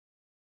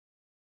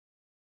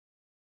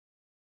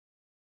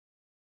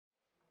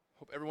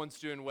Hope everyone's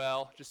doing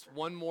well. Just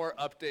one more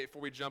update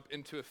before we jump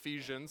into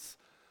Ephesians.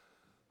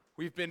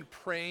 We've been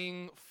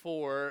praying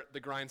for the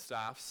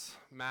grindstaffs,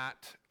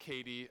 Matt,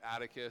 Katie,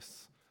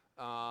 Atticus,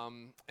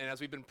 and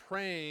as we've been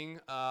praying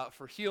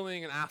for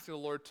healing and asking the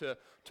Lord to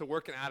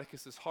work in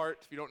Atticus's heart.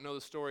 If you don't know the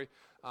story,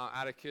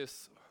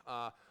 Atticus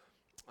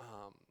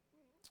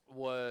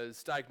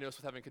was diagnosed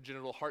with having a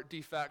congenital heart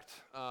defect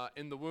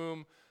in the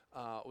womb,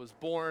 was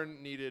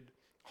born, needed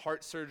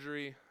heart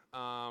surgery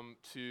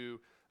to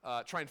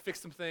try and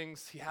fix some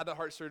things. He had that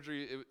heart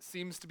surgery. It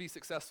seems to be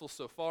successful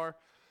so far.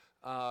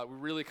 We're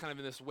really kind of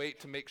in this wait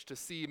to make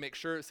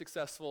sure it's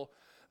successful.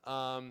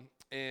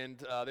 And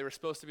they were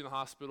supposed to be in the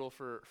hospital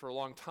for a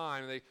long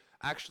time. They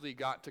actually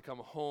got to come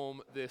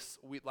home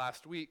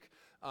last week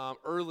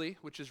early,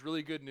 which is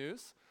really good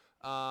news.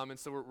 And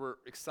so we're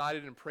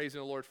excited and praising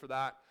the Lord for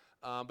that.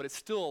 But it's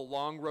still a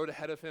long road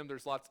ahead of him.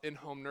 There's lots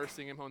in-home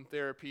nursing, in-home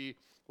therapy,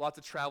 lots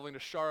of traveling to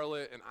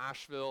Charlotte and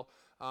Asheville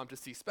to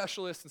see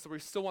specialists. And so we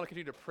still want to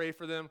continue to pray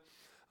for them,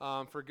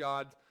 for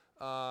God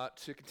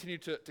to continue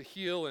to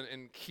heal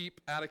and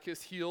keep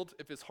Atticus healed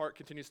if his heart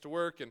continues to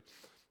work, and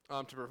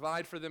to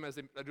provide for them as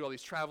they do all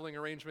these traveling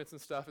arrangements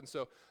and stuff. And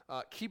so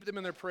keep them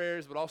in their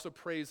prayers, but also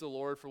praise the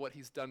Lord for what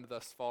he's done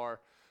thus far,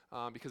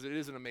 because it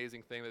is an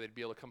amazing thing that they'd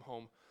be able to come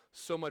home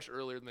so much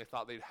earlier than they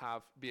thought they'd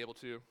be able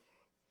to.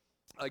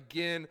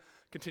 Again,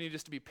 continue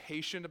just to be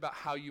patient about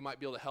how you might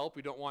be able to help.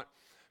 We don't want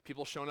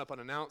people showing up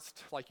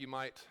unannounced like you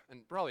might,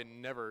 and probably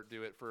never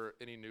do it for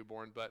any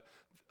newborn, but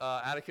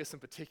Atticus in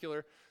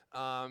particular,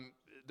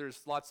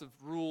 there's lots of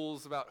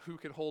rules about who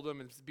can hold him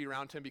and be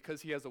around him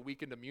because he has a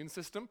weakened immune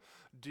system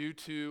due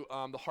to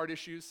the heart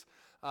issues.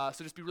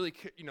 So just be really,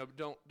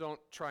 don't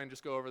try and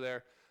just go over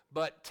there,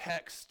 but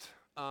text,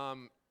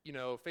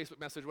 Facebook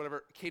message,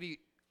 whatever. Katie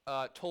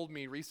told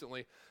me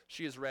recently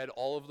she has read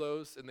all of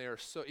those, and they are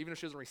so, even if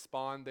she doesn't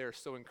respond, they are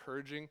so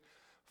encouraging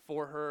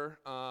for her.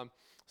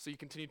 So you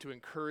continue to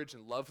encourage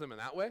and love them in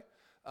that way.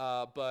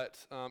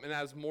 And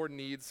as more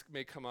needs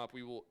may come up,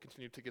 we will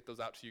continue to get those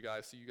out to you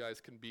guys so you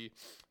guys can be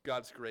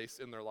God's grace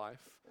in their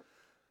life.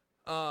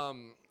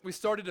 We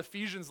started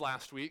Ephesians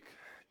last week,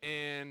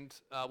 and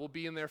we'll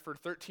be in there for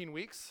 13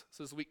 weeks.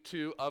 So this is week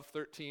 2 of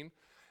 13.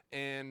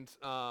 And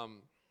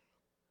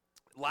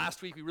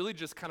last week, we really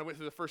just kind of went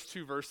through the first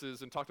 2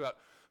 verses and talked about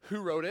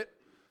who wrote it.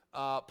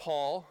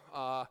 Paul,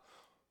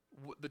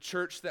 the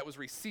church that was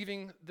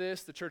receiving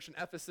this, the church in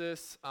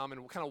Ephesus,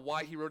 and kind of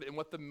why he wrote it and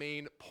what the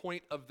main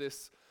point of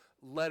this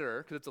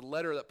letter, because it's a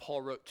letter that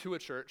Paul wrote to a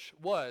church,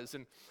 was,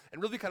 and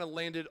really kind of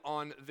landed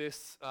on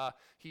this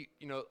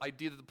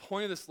idea that the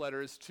point of this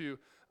letter is to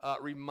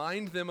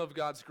remind them of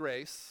God's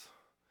grace,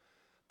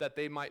 that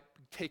they might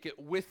take it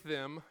with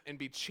them and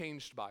be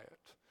changed by it.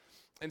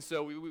 And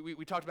so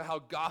we talked about how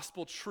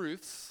gospel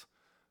truths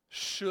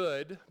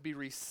should be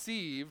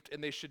received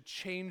and they should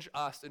change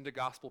us into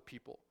gospel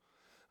people.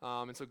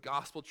 And so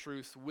gospel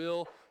truths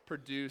will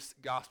produce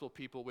gospel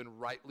people when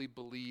rightly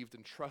believed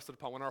and trusted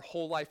upon. When our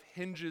whole life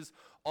hinges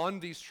on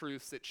these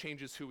truths, it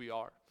changes who we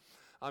are.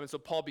 And so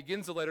Paul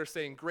begins the letter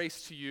saying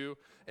grace to you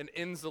and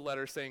ends the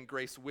letter saying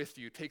grace with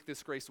you. Take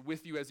this grace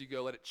with you as you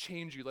go. Let it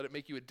change you. Let it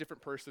make you a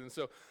different person. And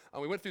so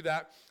we went through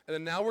that. And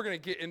then now we're going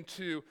to get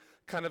into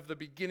kind of the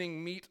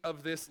beginning meat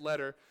of this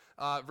letter,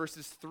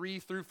 verses 3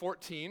 through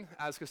 14,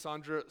 as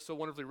Cassandra so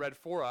wonderfully read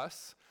for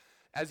us.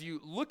 As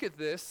you look at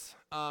this,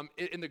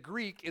 in the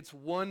Greek, it's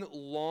one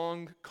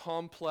long,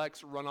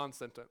 complex run-on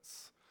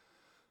sentence.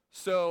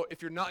 So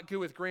if you're not good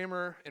with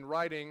grammar and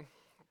writing,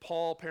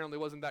 Paul apparently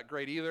wasn't that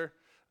great either.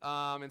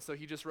 And so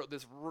he just wrote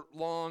this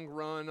long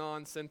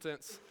run-on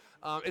sentence.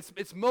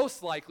 It's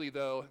most likely,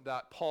 though,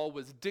 that Paul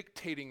was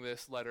dictating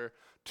this letter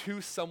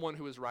to someone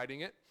who was writing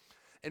it.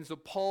 And so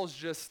Paul's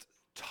just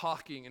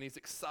talking, and he's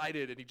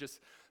excited, and he just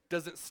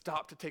doesn't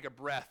stop to take a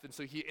breath. And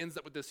so he ends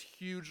up with this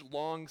huge,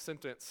 long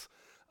sentence.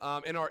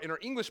 In our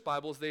English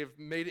Bibles, they've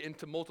made it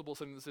into multiple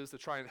sentences to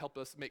try and help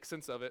us make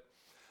sense of it.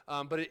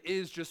 But it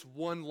is just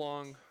one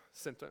long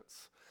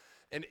sentence.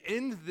 And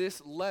in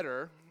this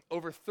letter,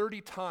 over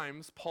 30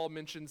 times, Paul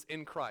mentions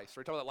in Christ.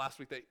 We talked about that last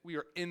week, that we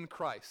are in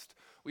Christ.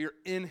 We are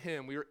in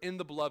him. We are in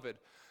the beloved.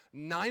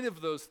 9 of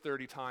those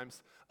 30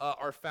 times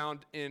are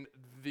found in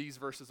these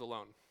verses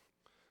alone.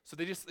 So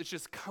it's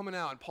just coming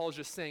out, and Paul's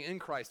just saying, in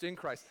Christ, in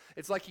Christ.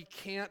 It's like he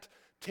can't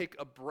take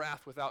a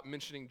breath without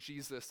mentioning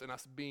Jesus and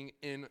us being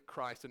in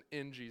Christ and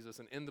in Jesus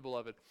and in the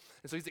beloved.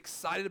 And so he's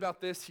excited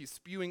about this. He's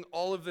spewing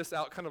all of this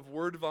out, kind of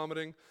word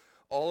vomiting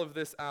all of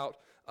this out.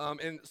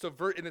 And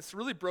it's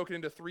really broken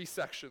into 3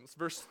 sections.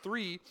 Verse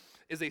 3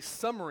 is a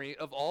summary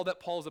of all that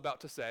Paul's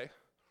about to say.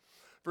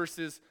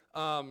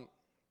 Then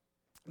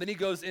he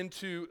goes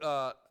into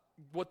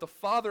what the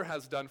Father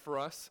has done for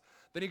us.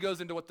 Then he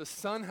goes into what the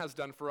Son has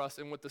done for us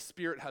and what the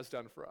Spirit has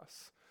done for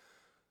us.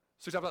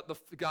 So we talk about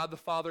God the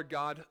Father,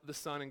 God the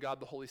Son, and God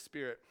the Holy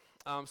Spirit.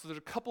 So there's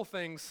a couple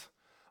things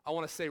I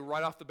want to say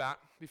right off the bat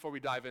before we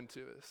dive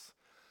into this.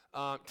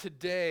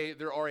 Today,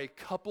 there are a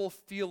couple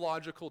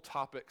theological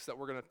topics that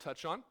we're going to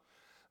touch on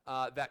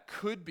that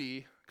could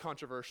be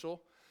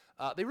controversial.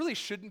 They really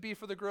shouldn't be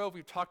for the Grove.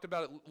 We've talked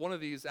about one of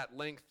these at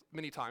length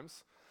many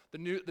times.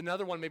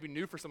 Another one may be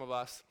new for some of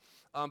us,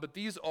 but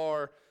these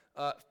are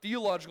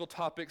theological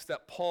topics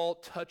that Paul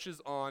touches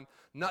on,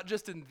 not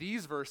just in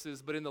these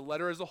verses, but in the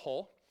letter as a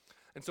whole.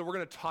 And so we're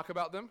going to talk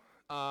about them,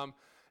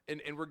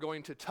 and we're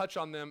going to touch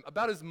on them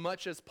about as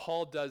much as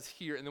Paul does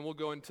here, and then we'll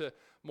go into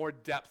more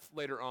depth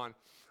later on.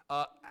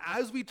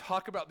 As we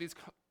talk about these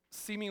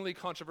seemingly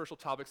controversial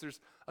topics, there's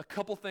a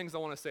couple things I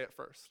want to say at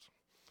first.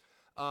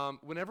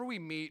 Whenever we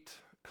meet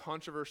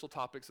controversial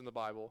topics in the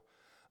Bible,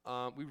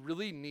 we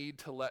really need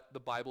to let the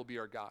Bible be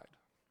our guide.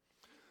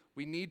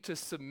 We need to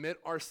submit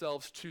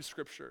ourselves to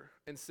Scripture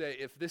and say,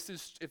 if this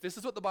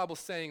is what the Bible's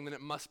saying, then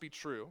it must be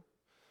true.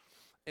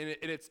 And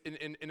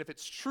if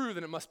it's true,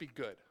 then it must be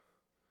good.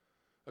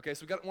 Okay,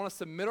 so we want to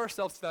submit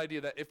ourselves to the idea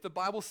that if the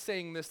Bible's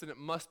saying this, then it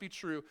must be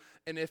true.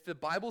 And if the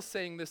Bible's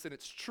saying this and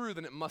it's true,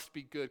 then it must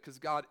be good, because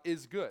God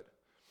is good.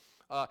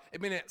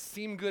 It may not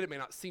seem good, it may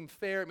not seem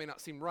fair, it may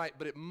not seem right,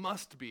 but it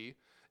must be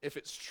if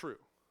it's true.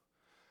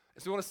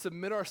 And so we want to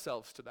submit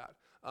ourselves to that.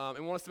 And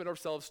we want to submit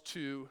ourselves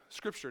to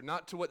Scripture,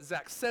 not to what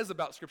Zach says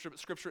about Scripture, but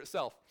Scripture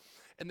itself.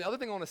 And the other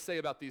thing I want to say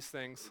about these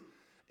things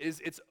is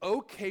it's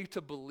okay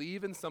to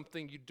believe in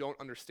something you don't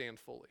understand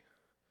fully.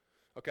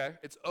 Okay?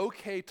 It's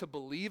okay to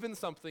believe in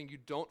something you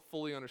don't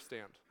fully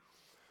understand.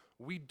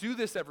 We do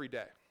this every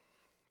day.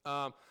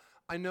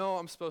 I know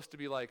I'm supposed to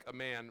be like a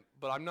man,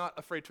 but I'm not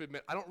afraid to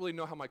admit I don't really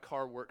know how my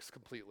car works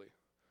completely.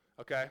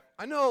 Okay?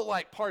 I know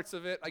like parts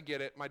of it, I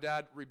get it. My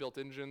dad rebuilt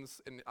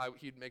engines, and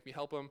he'd make me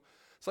help him.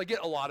 So I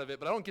get a lot of it,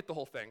 but I don't get the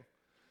whole thing.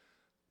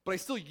 But I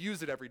still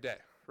use it every day,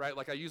 right?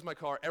 Like I use my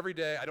car every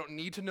day. I don't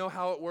need to know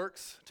how it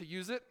works to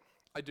use it.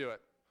 I do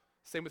it.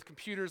 Same with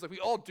computers. Like we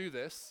all do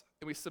this,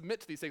 and we submit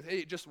to these things. Hey,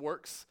 it just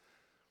works.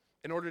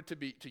 In order to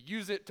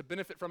use it, to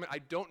benefit from it, I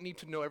don't need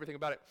to know everything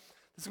about it.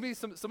 There's going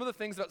to be some of the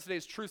things about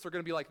today's truths are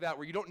going to be like that,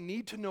 where you don't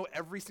need to know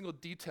every single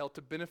detail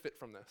to benefit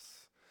from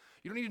this.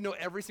 You don't need to know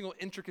every single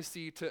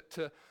intricacy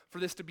for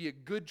this to be a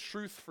good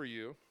truth for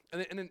you.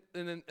 And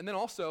then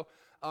also,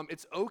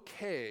 it's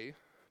okay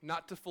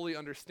not to fully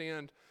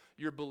understand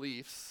your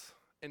beliefs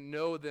and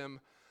know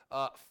them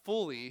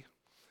fully,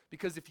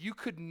 because if you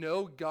could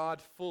know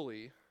God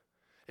fully,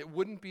 it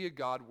wouldn't be a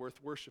God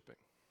worth worshiping.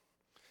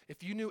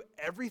 If you knew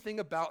everything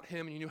about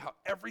him and you knew how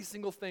every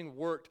single thing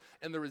worked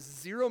and there was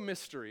zero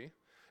mystery,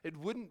 it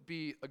wouldn't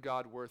be a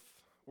God worth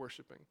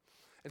worshiping.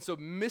 And so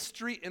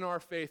mystery in our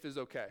faith is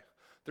okay.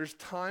 There's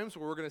times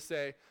where we're going to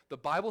say, the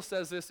Bible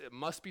says this, it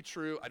must be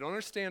true. I don't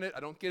understand it, I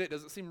don't get it, it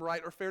doesn't seem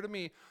right or fair to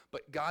me,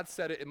 but God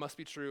said it, it must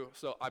be true.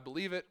 So I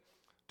believe it,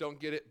 don't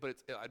get it, but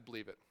I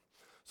believe it.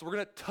 So we're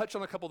going to touch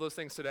on a couple of those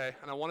things today,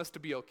 and I want us to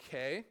be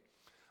okay.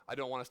 I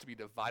don't want us to be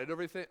divided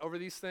over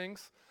these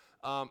things.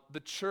 The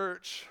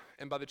church,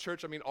 and by the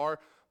church I mean our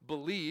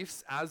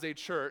beliefs as a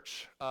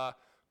church,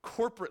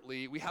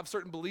 corporately, we have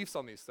certain beliefs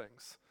on these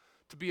things.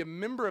 To be a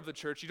member of the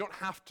church, you don't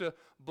have to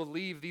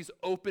believe these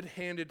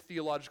open-handed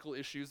theological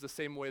issues the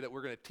same way that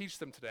we're going to teach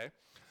them today.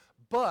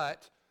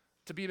 But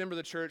to be a member of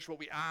the church, what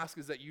we ask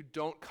is that you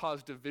don't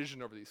cause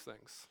division over these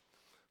things.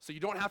 So you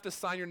don't have to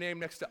sign your name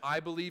next to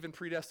I believe in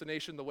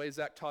predestination the way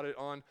Zach taught it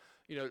on,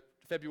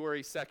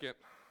 February 2nd,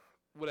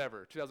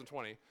 whatever,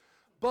 2020.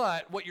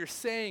 But what you're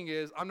saying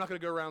is, I'm not going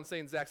to go around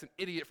saying Zach's an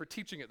idiot for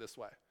teaching it this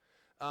way.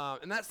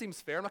 And that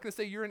seems fair. I'm not going to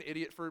say you're an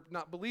idiot for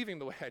not believing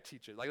the way I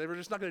teach it. Like, we're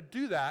just not going to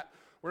do that.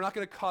 We're not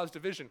going to cause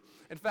division.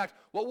 In fact,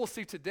 what we'll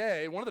see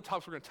today, one of the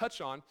topics we're going to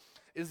touch on,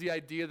 is the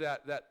idea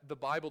that the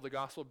Bible, the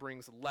gospel,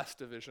 brings less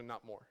division,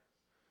 not more.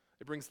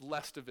 It brings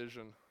less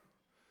division.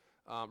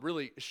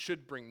 Really, it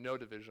should bring no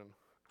division,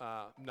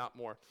 not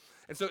more.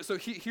 And so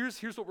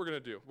here's what we're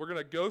going to do. We're going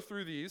to go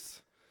through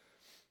these.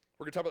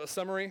 We're going to talk about the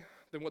summary,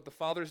 then what the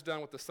Father's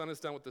done, what the Son has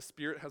done, what the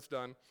Spirit has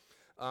done,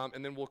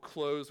 and then we'll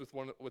close with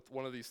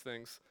one of these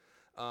things,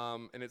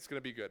 and it's going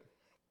to be good.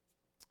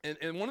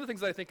 And one of the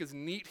things that I think is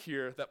neat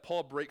here that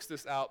Paul breaks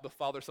this out, the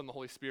Father, Son, the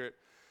Holy Spirit,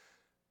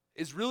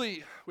 is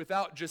really,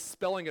 without just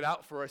spelling it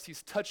out for us,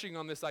 he's touching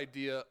on this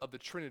idea of the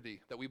Trinity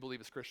that we believe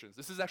as Christians.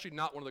 This is actually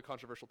not one of the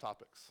controversial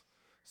topics.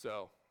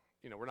 So,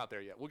 we're not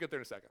there yet. We'll get there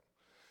in a second.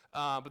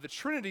 But the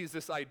Trinity is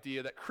this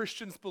idea that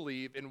Christians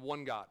believe in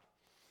one God.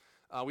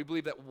 We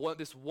believe that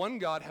this one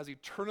God has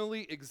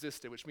eternally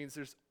existed, which means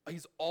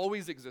he's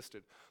always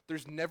existed.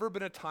 There's never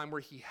been a time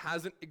where he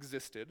hasn't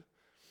existed.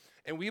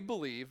 And we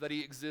believe that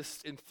he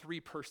exists in three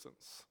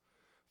persons,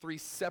 three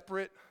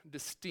separate,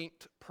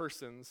 distinct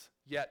persons,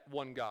 yet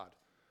one God.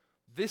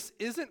 This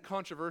isn't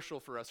controversial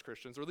for us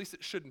Christians, or at least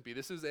it shouldn't be.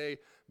 This is a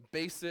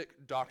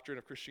basic doctrine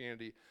of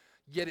Christianity,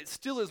 yet it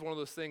still is one of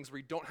those things where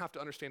you don't have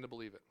to understand to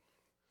believe it.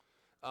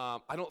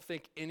 I don't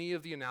think any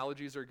of the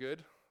analogies are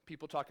good.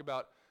 People talk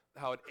about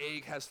how an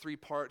egg has three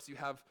parts. You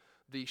have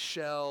the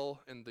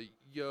shell and the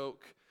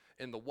yolk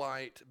and the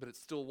white, but it's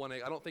still one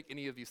egg. I don't think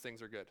any of these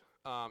things are good.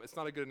 It's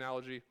not a good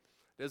analogy.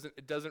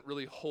 It doesn't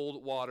really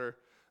hold water.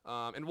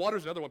 And water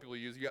is another one people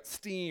use. You got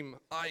steam,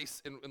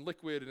 ice, and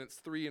liquid, and it's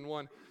 3 in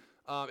 1.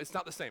 It's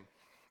not the same.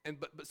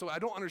 But so I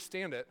don't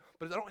understand it,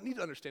 but I don't need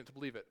to understand it to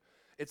believe it.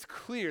 It's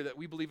clear that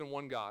we believe in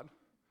one God,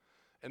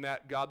 and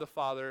that God the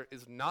Father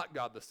is not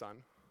God the Son,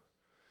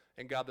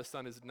 and God the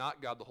Son is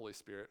not God the Holy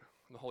Spirit,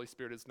 and the Holy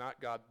Spirit is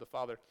not God the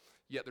Father,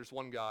 yet there's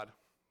one God.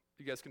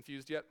 You guys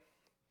confused yet?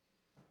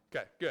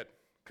 Okay, good,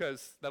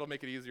 because that'll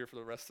make it easier for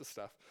the rest of the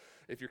stuff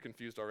if you're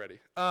confused already.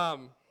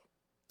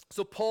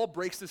 So Paul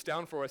breaks this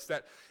down for us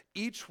that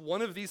each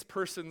one of these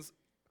persons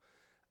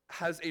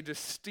has a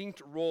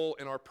distinct role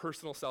in our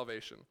personal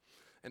salvation,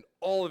 and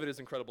all of it is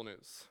incredible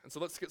news. And so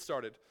let's get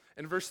started.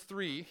 In verse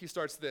 3, he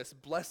starts this: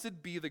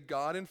 "Blessed be the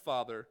God and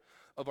Father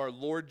of our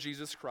Lord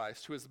Jesus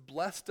Christ, who has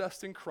blessed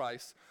us in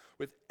Christ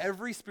with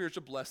every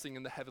spiritual blessing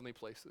in the heavenly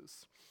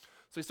places."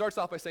 So he starts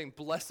off by saying,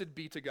 blessed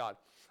be to God.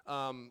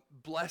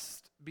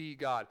 Blessed be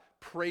God.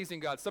 Praising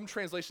God. Some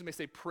translations may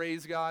say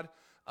praise God.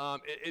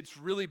 It's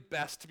really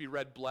best to be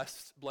read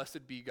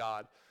blessed be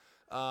God.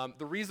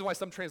 The reason why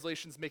some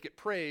translations make it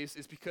praise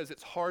is because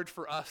it's hard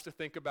for us to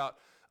think about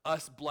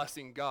us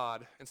blessing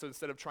God. And so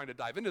instead of trying to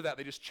dive into that,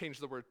 they just change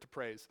the word to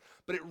praise.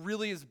 But it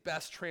really is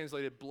best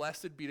translated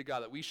blessed be to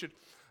God, that we should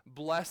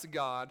bless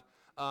God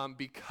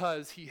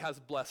because he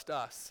has blessed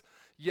us.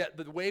 Yet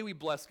the way we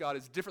bless God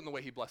is different than the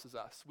way he blesses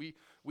us.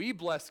 We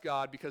bless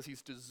God because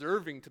he's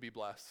deserving to be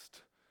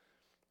blessed.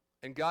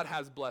 And God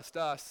has blessed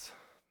us,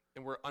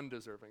 and we're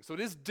undeserving. So it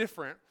is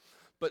different.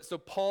 But so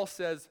Paul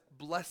says,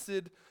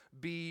 blessed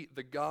be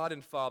the God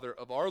and Father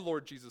of our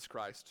Lord Jesus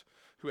Christ,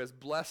 who has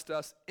blessed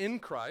us in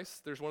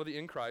Christ, there's one of the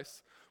in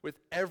Christ, with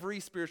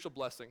every spiritual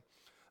blessing.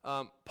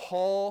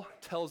 Paul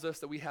tells us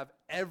that we have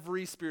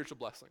every spiritual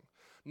blessing.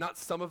 Not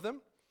some of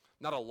them,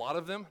 not a lot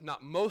of them,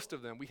 not most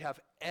of them. We have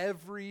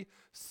every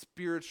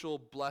spiritual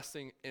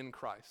blessing in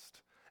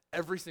Christ.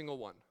 Every single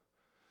one.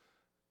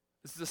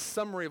 This is a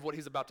summary of what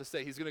he's about to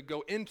say. He's going to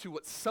go into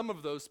what some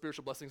of those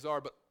spiritual blessings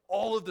are, but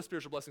all of the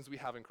spiritual blessings we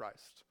have in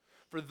Christ.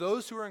 For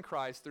those who are in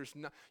Christ,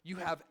 you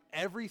have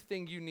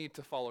everything you need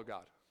to follow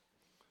God.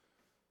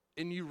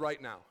 In you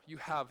right now. You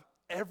have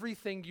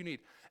everything you need.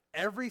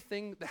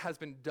 Everything that has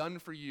been done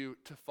for you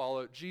to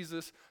follow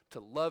Jesus, to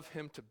love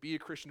him, to be a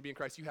Christian, to be in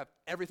Christ. You have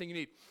everything you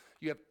need.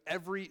 You have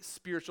every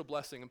spiritual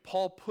blessing. And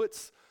Paul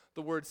puts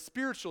the word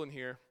spiritual in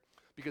here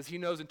because he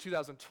knows in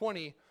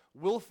 2020,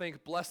 we'll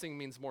think blessing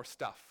means more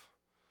stuff,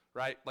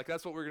 right? Like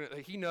that's what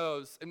he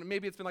knows, and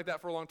maybe it's been like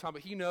that for a long time,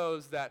 but he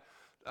knows that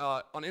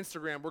on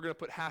Instagram, we're going to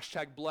put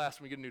hashtag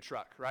blessed when we get a new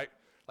truck, right?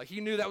 Like he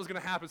knew that was going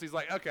to happen, so he's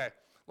like, okay,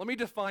 let me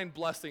define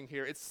blessing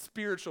here. It's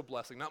spiritual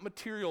blessing, not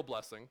material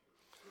blessing.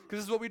 Because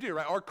this is what we do,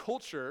 right? Our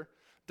culture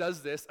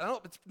does this.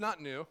 It's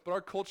not new, but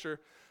our culture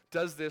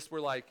does this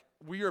where like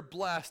we are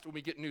blessed when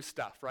we get new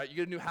stuff, right? You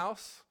get a new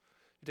house,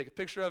 you take a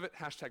picture of it,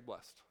 hashtag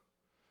blessed.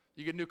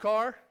 You get a new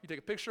car, you take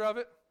a picture of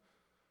it.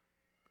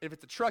 If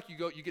it's a truck, you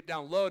get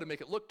down low to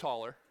make it look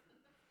taller,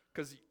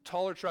 because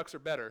taller trucks are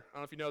better. I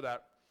don't know if you know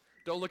that.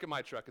 Don't look at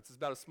my truck. It's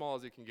about as small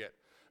as it can get.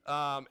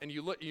 And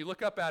you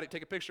look up at it,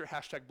 take a picture,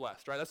 hashtag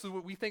blessed, right? That's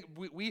what we think.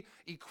 We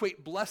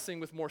equate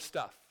blessing with more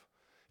stuff.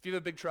 If you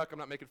have a big truck, I'm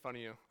not making fun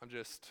of you. I'm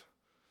just,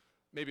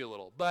 maybe a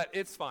little, but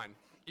it's fine.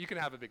 You can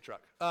have a big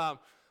truck.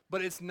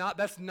 But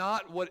that's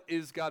not what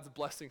is God's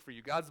blessing for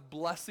you. God's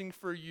blessing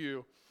for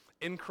you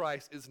in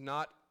Christ is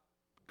not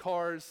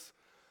cars,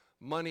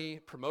 money,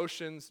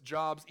 promotions,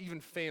 jobs, even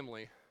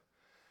family.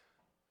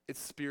 It's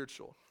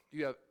spiritual.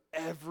 You have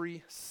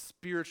every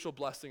spiritual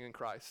blessing in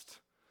Christ.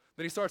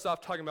 Then he starts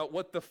off talking about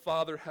what the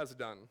Father has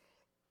done.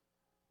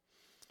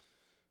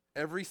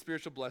 Every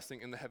spiritual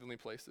blessing in the heavenly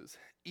places,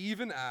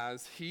 even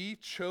as he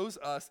chose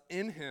us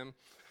in him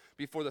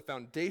before the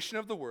foundation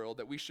of the world,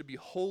 that we should be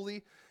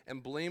holy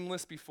and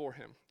blameless before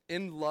him.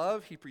 In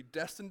love, he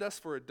predestined us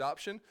for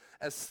adoption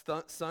as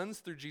sons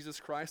through Jesus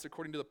Christ,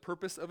 according to the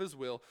purpose of his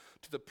will,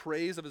 to the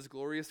praise of his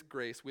glorious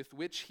grace, with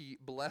which he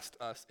blessed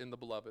us in the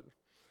beloved.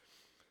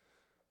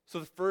 So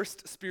the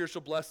first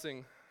spiritual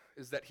blessing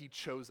is that he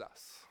chose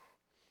us.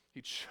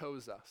 He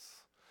chose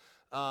us.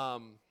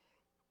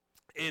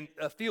 In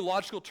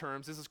theological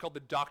terms, this is called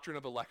the doctrine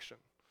of election,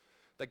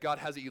 that God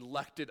has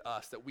elected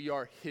us, that we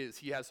are his.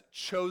 He has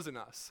chosen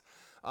us.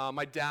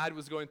 My dad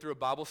was going through a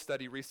Bible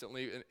study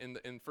recently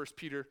in 1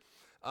 Peter,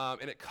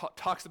 and it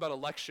talks about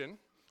election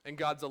and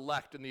God's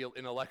elect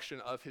in election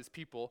of his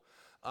people.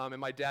 And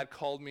my dad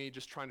called me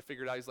just trying to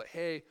figure it out. He's like,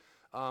 hey,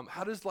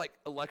 how does like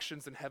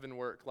elections in heaven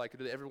work? Like,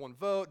 did everyone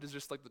vote? Does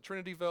just like the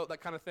Trinity vote,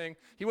 that kind of thing?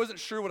 He wasn't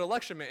sure what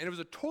election meant, and it was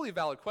a totally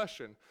valid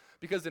question,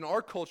 because in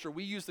our culture,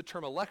 we use the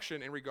term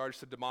election in regards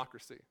to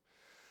democracy.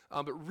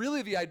 But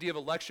really the idea of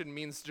election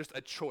means just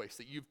a choice,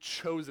 that you've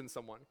chosen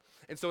someone.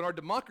 And so in our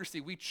democracy,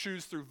 we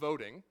choose through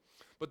voting,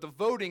 but the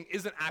voting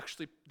isn't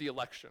actually the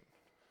election.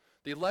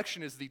 The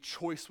election is the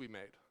choice we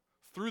made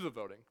through the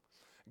voting.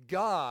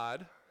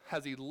 God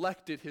has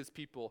elected his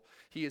people.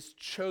 He has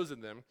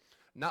chosen them,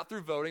 not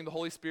through voting. The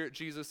Holy Spirit,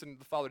 Jesus, and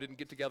the Father didn't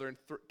get together and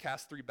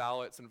cast 3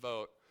 ballots and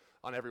vote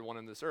on everyone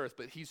on this earth,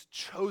 but he's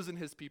chosen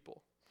his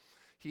people.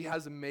 He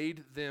has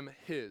made them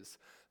his.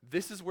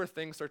 This is where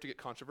things start to get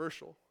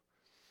controversial.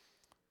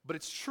 But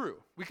it's true.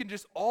 We can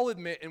just all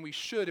admit, and we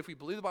should, if we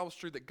believe the Bible's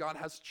true, that God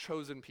has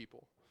chosen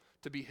people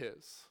to be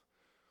his.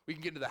 We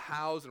can get into the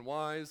hows and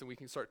whys, and we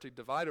can start to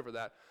divide over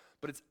that.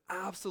 But it's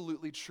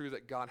absolutely true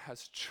that God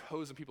has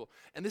chosen people.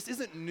 And this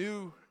isn't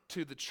new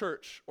to the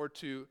church or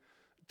to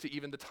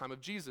even the time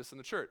of Jesus in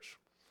the church.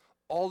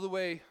 All the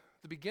way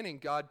at the beginning,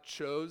 God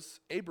chose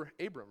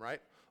Abram,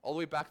 right? All the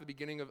way back at the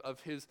beginning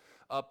of his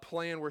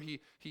plan where he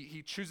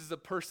chooses a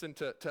person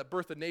to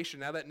birth a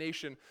nation. Now that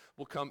nation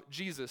will come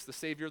Jesus, the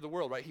Savior of the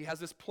world, right? He has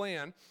this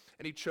plan,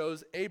 and he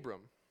chose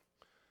Abram.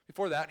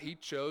 Before that, he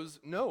chose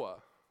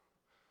Noah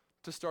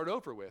to start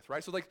over with,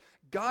 right? So like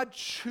God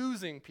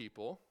choosing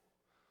people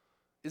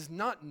is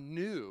not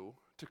new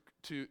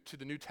to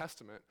the New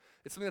Testament.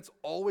 It's something that's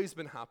always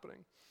been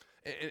happening.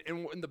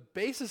 And the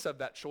basis of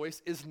that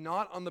choice is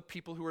not on the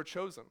people who are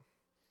chosen.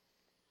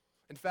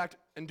 In fact,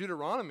 in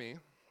Deuteronomy,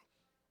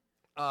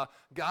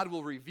 God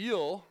will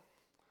reveal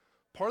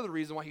part of the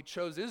reason why he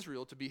chose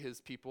Israel to be his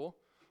people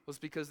was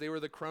because they were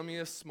the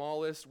crummiest,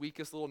 smallest,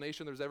 weakest little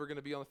nation there's ever going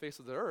to be on the face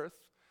of the earth.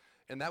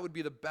 And that would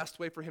be the best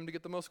way for him to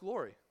get the most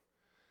glory,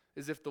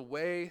 is if the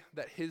way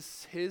that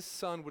his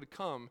son would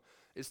come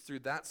is through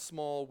that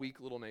small, weak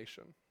little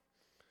nation.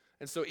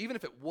 And so even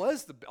if it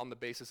was on the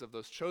basis of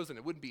those chosen,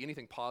 it wouldn't be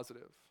anything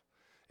positive.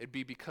 It'd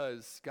be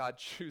because God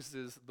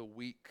chooses the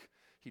weak.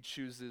 He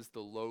chooses the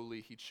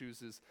lowly. He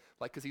chooses,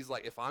 because he's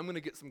like, if I'm going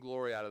to get some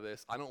glory out of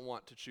this, I don't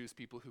want to choose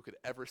people who could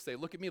ever say,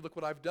 look at me, look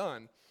what I've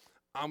done.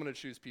 I'm going to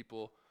choose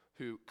people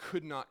who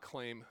could not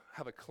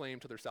have a claim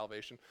to their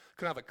salvation,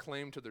 could have a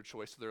claim to their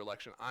choice, to their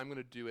election. I'm going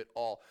to do it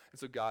all. And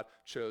so God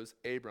chose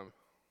Abram.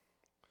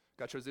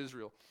 God chose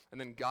Israel.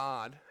 And then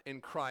God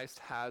in Christ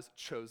has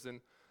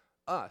chosen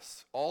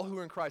us. All who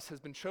are in Christ has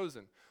been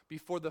chosen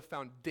before the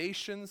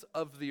foundations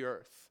of the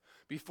earth.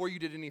 Before you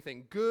did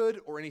anything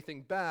good or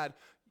anything bad,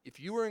 if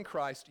you are in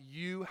Christ,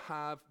 you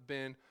have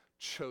been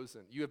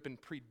chosen. You have been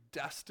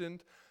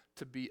predestined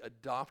to be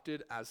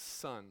adopted as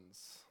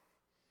sons.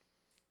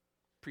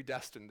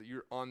 Predestined, that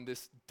you're on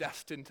this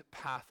destined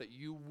path that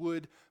you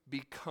would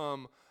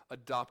become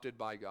adopted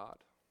by God.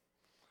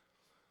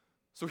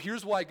 So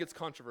here's why it gets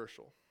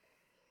controversial.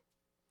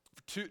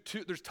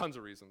 There's tons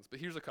of reasons, but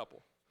here's a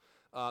couple,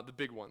 the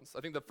big ones.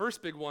 I think the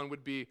first big one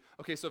would be,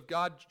 okay, so if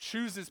God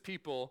chooses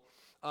people,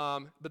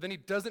 but then he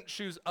doesn't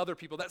choose other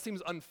people, that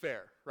seems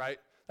unfair, right?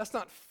 That's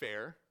not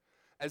fair,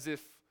 as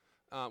if,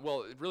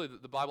 really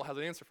the Bible has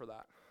an answer for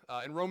that.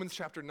 In Romans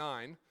chapter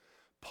 9,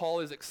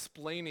 Paul is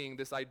explaining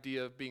this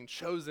idea of being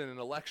chosen and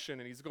election,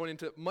 and he's going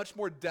into much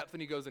more depth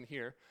than he goes in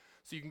here.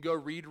 So you can go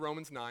read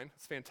Romans 9.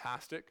 It's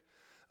fantastic.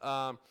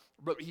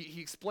 But he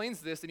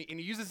explains this, and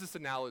he uses this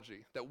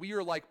analogy that we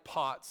are like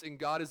pots, and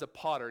God is a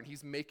potter, and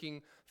he's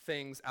making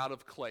things out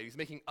of clay. He's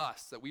making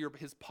us, that we are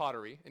his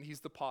pottery, and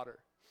he's the potter.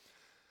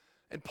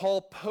 And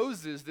Paul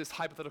poses this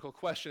hypothetical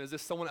question as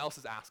if someone else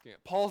is asking it.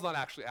 Paul's not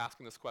actually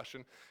asking this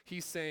question.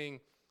 He's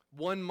saying,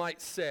 one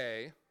might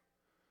say,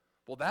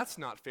 well, that's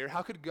not fair.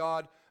 How could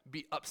God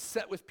be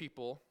upset with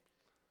people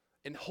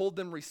and hold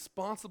them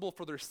responsible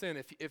for their sin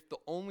if the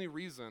only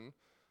reason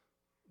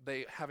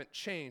they haven't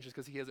changed is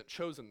because he hasn't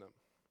chosen them?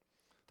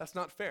 That's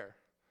not fair.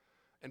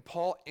 And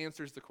Paul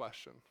answers the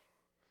question.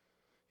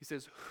 He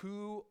says,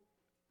 who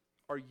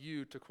are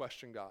you to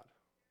question God?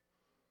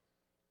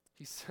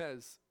 He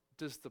says,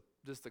 does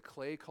the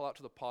clay call out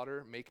to the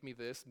potter, make me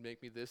this,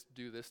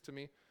 do this to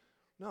me?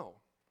 No.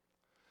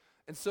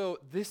 And so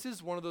this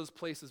is one of those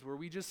places where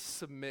we just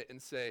submit and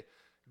say,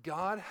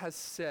 God has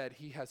said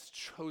he has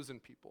chosen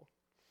people.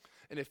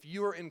 And if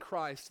you are in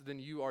Christ, then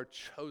you are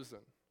chosen.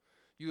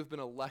 You have been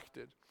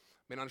elected.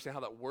 May not understand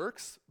how that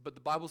works, but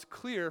the Bible's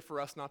clear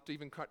for us not to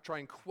even try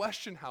and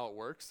question how it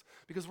works,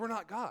 because we're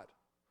not God.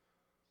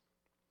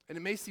 And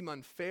it may seem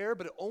unfair,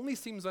 but it only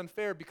seems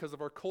unfair because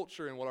of our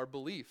culture and what our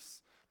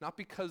beliefs, not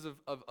because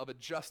of a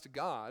just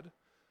God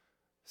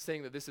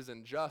saying that this is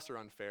unjust or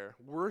unfair.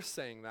 We're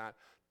saying that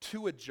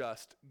to a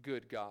just,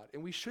 good God.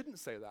 And we shouldn't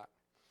say that.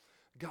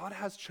 God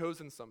has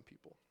chosen some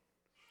people.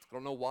 I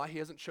don't know why he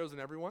hasn't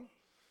chosen everyone.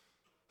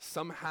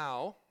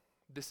 Somehow,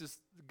 this is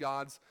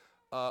God's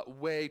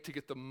way to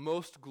get the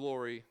most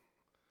glory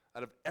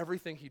out of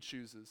everything he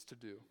chooses to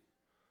do.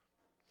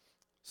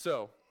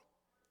 So,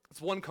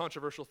 it's one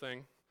controversial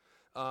thing.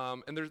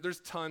 And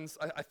there's tons.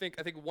 I think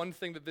one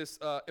thing that this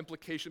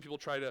implication people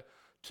try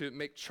to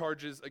make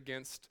charges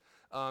against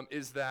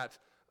is that,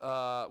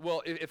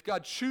 if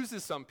God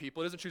chooses some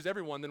people, he doesn't choose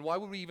everyone, then why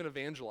would we even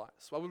evangelize?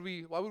 Why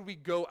would we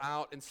go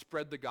out and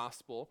spread the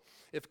gospel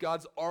if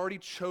God's already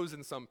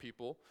chosen some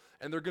people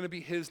and they're going to be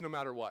his no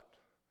matter what?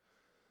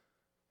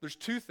 There's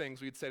two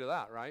things we'd say to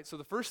that, right? So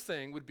the first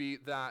thing would be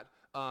that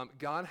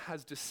God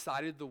has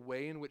decided the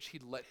way in which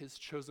he'd let his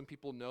chosen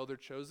people know they're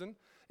chosen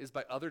is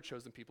by other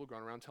chosen people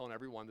going around telling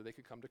everyone that they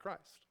could come to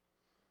Christ,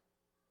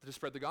 to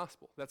spread the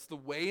gospel. That's the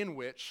way in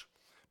which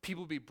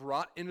people be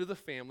brought into the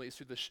family is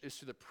through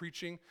the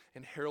preaching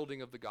and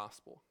heralding of the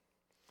gospel.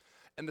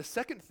 And the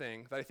second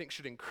thing that I think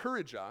should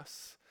encourage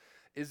us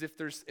is if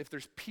there's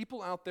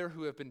people out there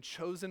who have been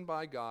chosen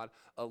by God,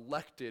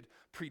 elected,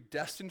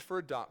 predestined for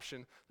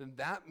adoption, then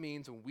that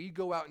means when we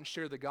go out and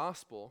share the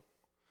gospel,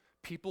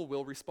 people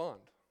will respond.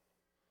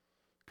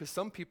 Because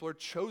some people are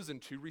chosen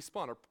to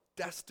respond, or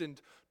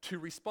destined to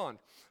respond.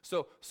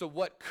 So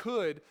what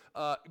could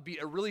be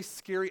a really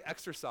scary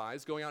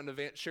exercise, going out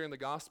and sharing the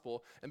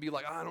gospel and be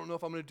like, I don't know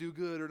if I'm going to do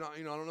good or not,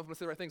 I don't know if I'm going to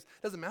say the right things.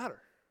 Doesn't matter.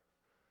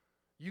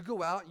 You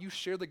go out, you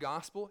share the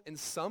gospel, and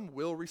some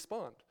will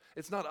respond.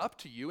 It's not up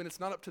to you, and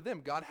it's not up to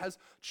them. God has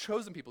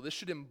chosen people. This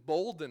should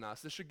embolden us.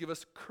 This should give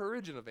us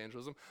courage in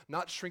evangelism,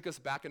 not shrink us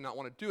back and not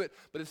want to do it,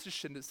 but it's just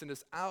should send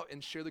us out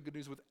and share the good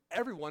news with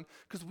everyone,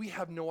 because we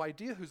have no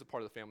idea who's a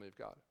part of the family of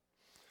God.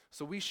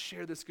 So we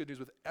share this good news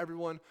with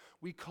everyone.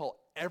 We call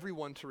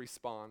everyone to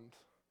respond,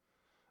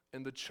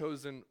 and the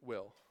chosen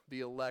will, the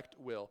elect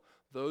will,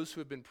 those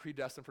who have been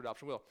predestined for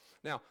adoption will.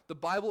 Now, the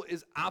Bible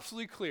is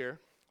absolutely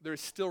clear. There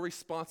is still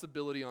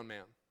responsibility on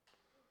man.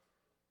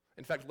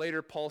 In fact,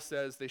 later Paul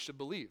says they should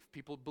believe.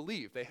 People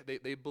believe.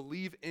 They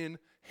believe in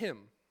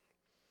him.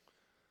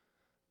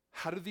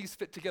 How do these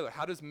fit together?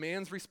 How does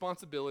man's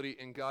responsibility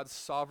and God's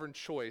sovereign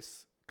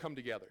choice come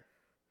together?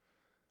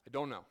 I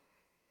don't know.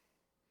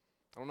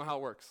 I don't know how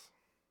it works.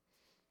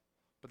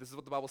 But this is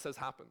what the Bible says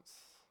happens.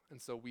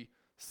 And so we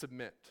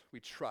submit,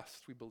 we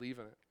trust, we believe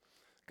in it.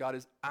 God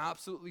is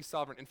absolutely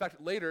sovereign. In fact,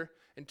 later,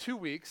 in 2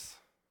 weeks,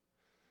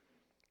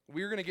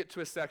 we're going to get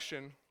to a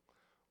section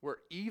where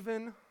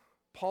even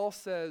Paul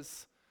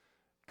says,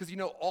 because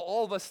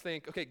all of us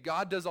think, okay,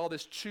 God does all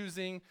this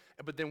choosing,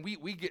 but then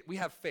we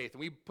have faith, and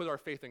we put our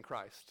faith in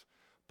Christ.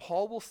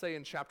 Paul will say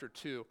in chapter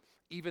 2,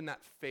 even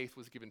that faith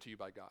was given to you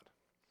by God.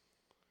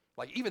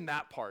 Like even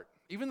that part,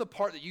 even the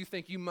part that you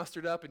think you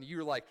mustered up, and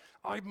you're like,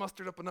 oh, I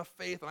mustered up enough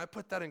faith, and I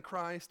put that in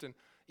Christ, and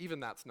even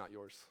that's not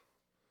yours.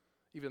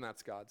 Even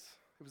that's God's.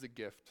 It was a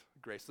gift,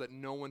 grace, so that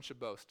no one should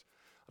boast.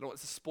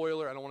 It's a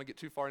spoiler. I don't want to get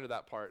too far into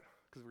that part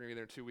because we're going to be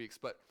there in 2 weeks.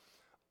 But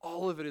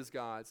all of it is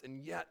God's,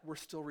 and yet we're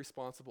still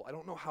responsible. I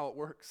don't know how it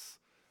works.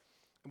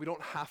 And we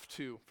don't have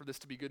to for this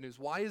to be good news.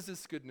 Why is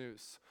this good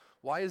news?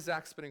 Why is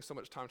Zach spending so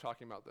much time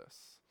talking about this?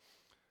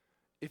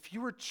 If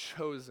you were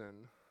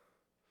chosen,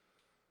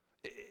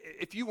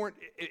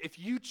 if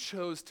you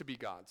chose to be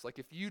God's, like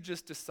if you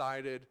just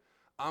decided,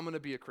 I'm going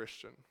to be a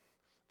Christian,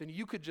 then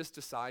you could just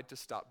decide to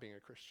stop being a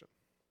Christian.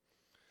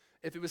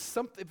 If it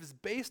was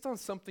based on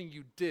something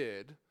you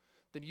did,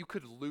 then you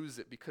could lose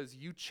it because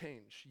you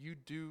change. You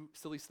do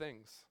silly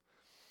things.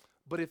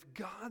 But if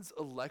God's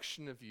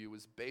election of you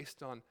is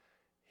based on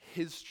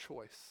his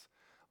choice,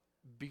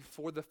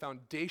 before the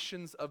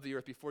foundations of the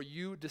earth, before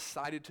you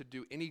decided to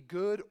do any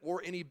good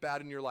or any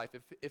bad in your life,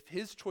 if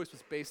his choice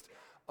was based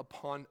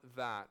upon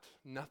that,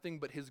 nothing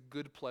but his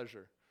good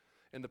pleasure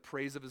and the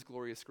praise of his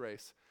glorious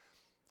grace,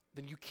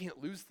 then you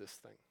can't lose this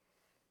thing.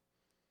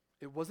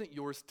 It wasn't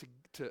yours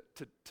to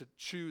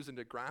choose and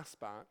to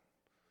grasp at.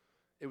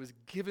 It was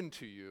given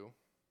to you,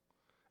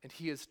 and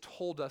he has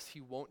told us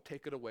he won't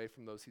take it away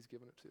from those he's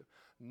given it to.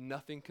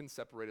 Nothing can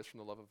separate us from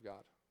the love of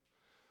God.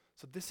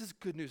 So this is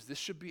good news. This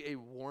should be a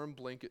warm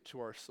blanket to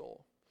our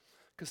soul,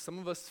 because some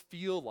of us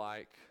feel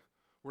like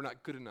we're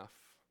not good enough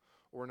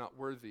or we're not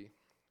worthy,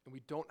 and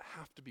we don't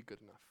have to be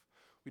good enough.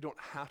 We don't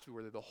have to be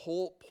worthy. The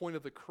whole point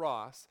of the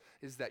cross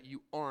is that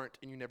you aren't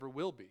and you never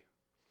will be.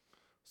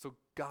 So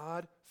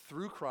God,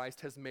 through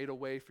Christ, has made a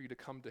way for you to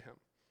come to him.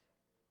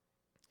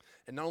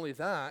 And not only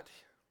that,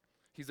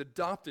 he's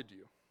adopted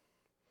you.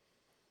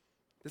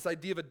 This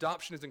idea of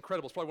adoption is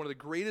incredible. It's probably one of the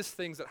greatest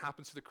things that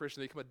happens to the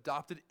Christian. They become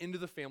adopted into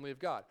the family of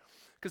God.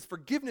 Because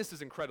forgiveness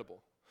is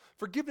incredible.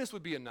 Forgiveness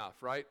would be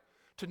enough, right?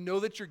 To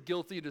know that you're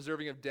guilty and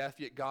deserving of death,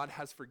 yet God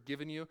has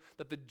forgiven you,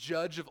 that the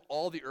judge of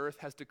all the earth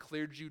has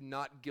declared you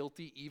not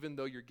guilty even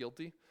though you're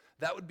guilty.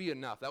 That would be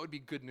enough. That would be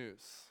good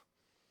news.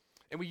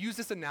 And we use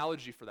this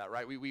analogy for that,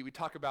 right? We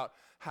talk about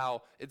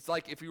how it's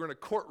like if you were in a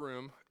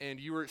courtroom and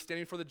you were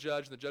standing before the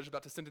judge and the judge is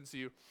about to sentence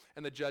you,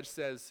 and the judge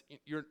says,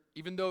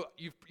 even though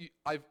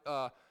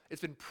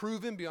it's been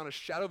proven beyond a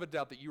shadow of a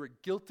doubt that you are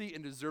guilty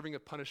and deserving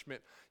of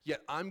punishment, yet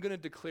I'm going to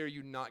declare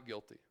you not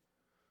guilty,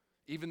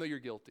 even though you're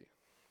guilty,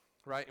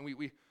 right?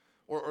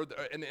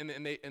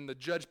 And the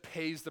judge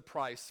pays the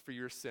price for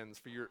your sins,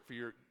 for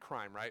your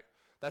crime, right?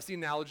 That's the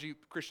analogy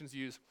Christians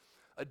use.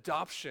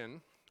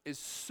 Adoption is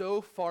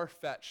so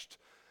far-fetched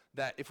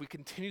that if we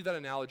continue that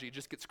analogy, it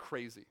just gets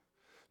crazy.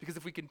 Because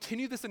if we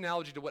continue this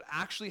analogy to what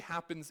actually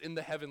happens in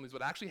the heavenlies,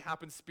 what actually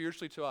happens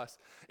spiritually to us,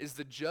 is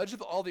the judge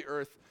of all the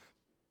earth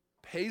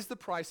pays the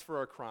price for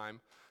our crime,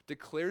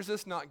 declares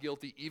us not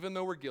guilty even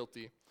though we're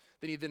guilty,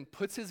 then he then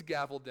puts his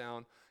gavel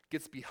down,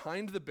 gets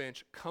behind the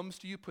bench, comes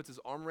to you, puts his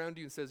arm around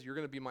you and says, you're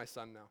going to be my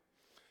son now.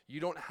 You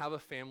don't have a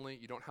family,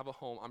 you don't have a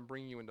home, I'm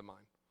bringing you into mine.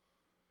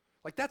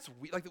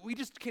 We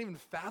just can't even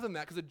fathom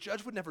that because a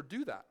judge would never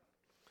do that.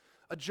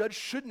 A judge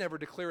should never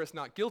declare us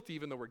not guilty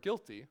even though we're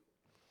guilty,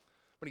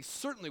 but he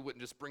certainly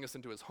wouldn't just bring us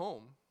into his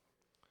home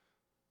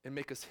and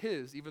make us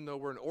his even though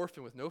we're an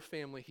orphan with no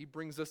family. He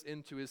brings us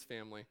into his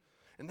family.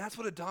 And that's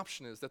what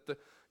adoption is, that the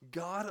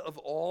God of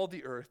all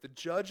the earth, the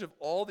judge of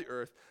all the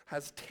earth,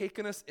 has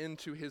taken us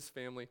into his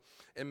family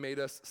and made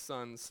us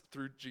sons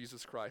through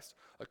Jesus Christ,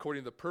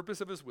 according to the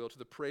purpose of his will, to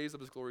the praise of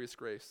his glorious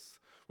grace,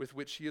 with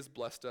which he has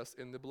blessed us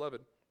in the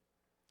beloved.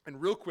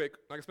 And real quick,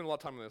 I'm not going to spend a lot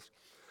of time on this.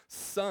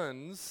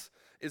 Sons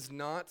is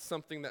not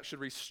something that should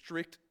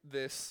restrict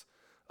this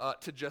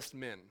to just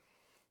men.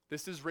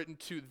 This is written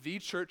to the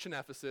church in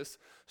Ephesus,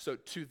 so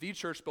to the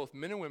church, both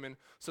men and women.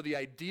 So the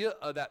idea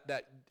of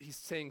that he's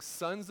saying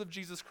sons of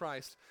Jesus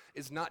Christ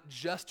is not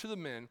just to the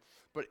men,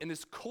 but in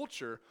this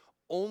culture,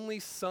 only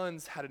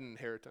sons had an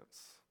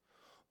inheritance.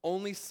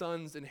 Only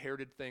sons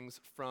inherited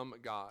things from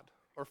God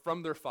or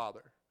from their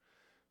father.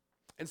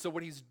 And so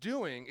what he's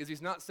doing is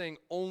he's not saying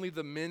only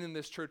the men in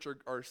this church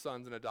are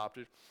sons and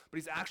adopted, but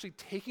he's actually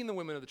taking the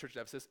women of the church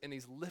of Ephesus and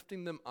he's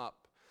lifting them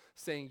up,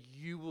 saying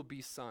you will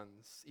be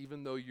sons,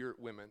 even though you're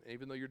women,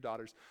 even though you're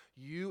daughters.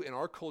 You, in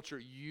our culture,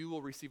 you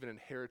will receive an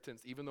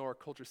inheritance, even though our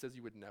culture says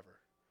you would never.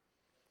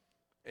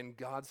 In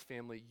God's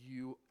family,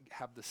 you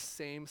have the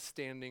same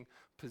standing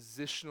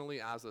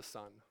positionally as a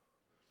son.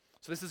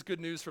 So this is good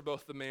news for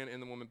both the man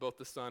and the woman, both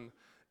the son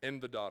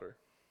and the daughter.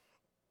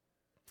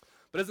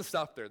 But it doesn't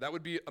stop there. That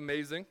would be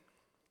amazing.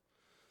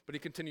 But he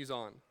continues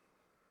on.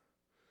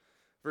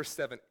 Verse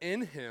 7,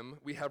 in him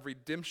we have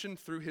redemption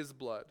through his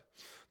blood,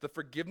 the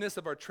forgiveness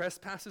of our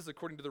trespasses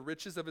according to the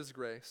riches of his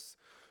grace,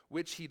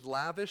 which he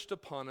lavished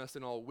upon us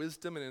in all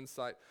wisdom and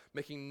insight,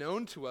 making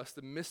known to us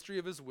the mystery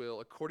of his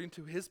will according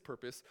to his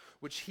purpose,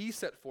 which he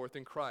set forth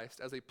in Christ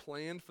as a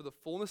plan for the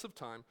fullness of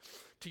time,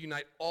 to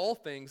unite all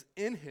things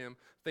in him,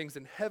 things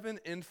in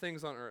heaven and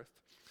things on earth.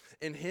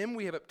 In him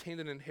we have obtained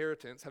an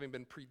inheritance, having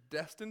been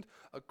predestined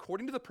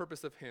according to the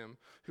purpose of him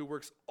who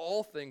works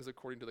all things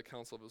according to the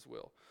counsel of his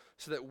will,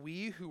 so that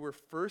we who were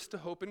first to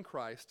hope in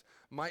Christ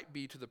might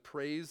be to the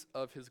praise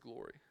of his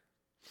glory.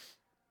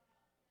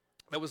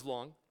 That was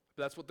long,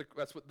 but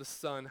that's what the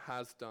Son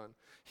has done.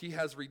 He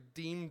has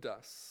redeemed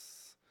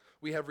us.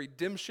 We have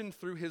redemption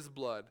through his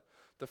blood,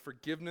 the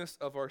forgiveness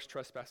of our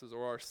trespasses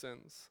or our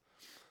sins.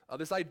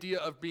 This idea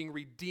of being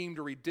redeemed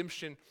or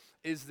redemption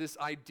is this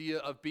idea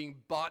of being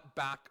bought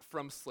back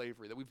from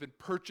slavery, that we've been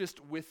purchased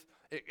with,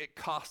 it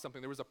cost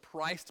something. There was a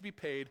price to be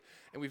paid,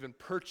 and we've been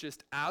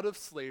purchased out of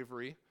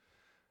slavery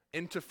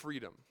into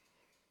freedom.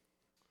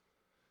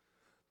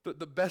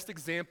 The best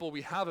example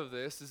we have of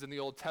this is in the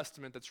Old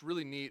Testament that's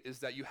really neat, is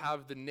that you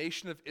have the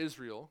nation of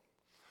Israel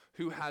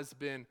who has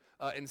been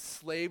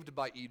enslaved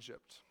by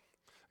Egypt.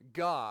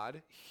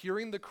 God,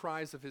 hearing the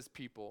cries of his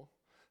people,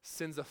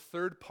 sends a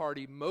third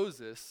party,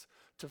 Moses,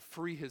 to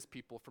free his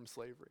people from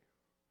slavery.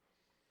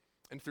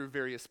 And through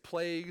various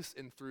plagues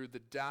and through the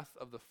death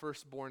of the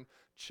firstborn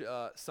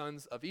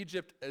sons of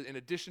Egypt, in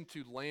addition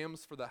to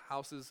lambs for the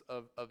houses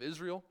of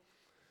Israel,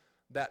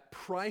 that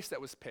price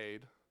that was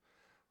paid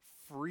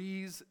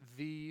frees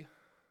the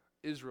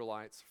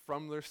Israelites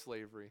from their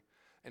slavery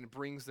and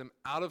brings them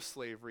out of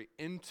slavery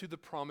into the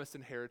promised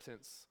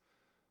inheritance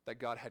that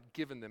God had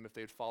given them if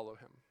they'd follow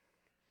him.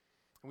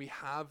 And we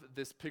have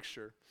this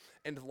picture.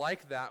 And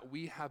like that,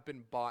 we have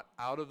been bought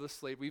out of the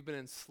slave. We've been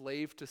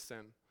enslaved to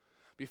sin.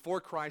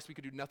 Before Christ, we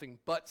could do nothing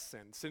but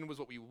sin. Sin was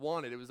what we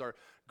wanted. It was our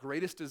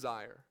greatest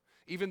desire.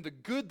 Even the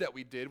good that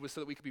we did was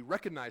so that we could be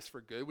recognized for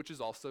good, which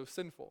is also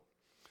sinful.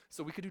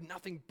 So we could do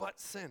nothing but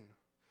sin.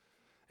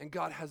 And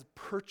God has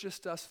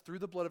purchased us through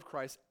the blood of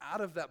Christ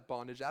out of that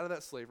bondage, out of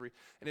that slavery,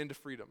 and into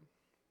freedom.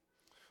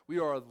 We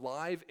are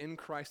alive in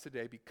Christ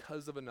today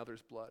because of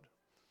another's blood.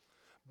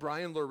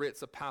 Brian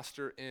Loritz, a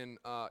pastor in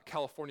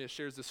California,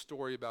 shares this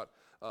story about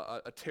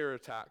a terror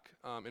attack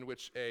in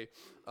which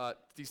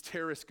these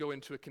terrorists go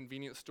into a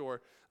convenience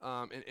store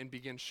and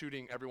begin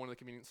shooting everyone in the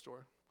convenience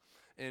store.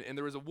 And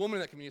there was a woman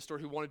in that convenience store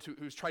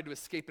who's tried to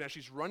escape, and as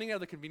she's running out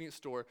of the convenience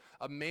store,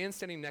 a man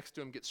standing next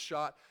to him gets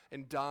shot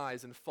and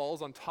dies and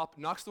falls on top,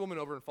 knocks the woman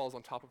over and falls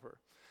on top of her.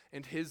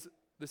 And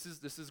this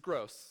is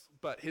gross,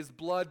 but his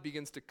blood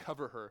begins to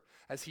cover her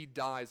as he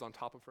dies on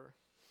top of her.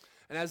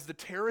 And as the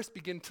terrorists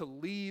begin to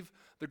leave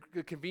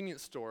the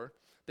convenience store,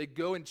 they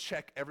go and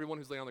check everyone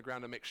who's laying on the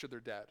ground to make sure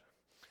they're dead.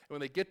 And when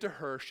they get to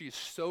her, she is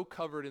so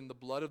covered in the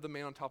blood of the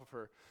man on top of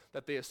her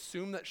that they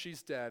assume that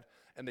she's dead,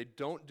 and they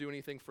don't do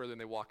anything further, and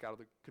they walk out of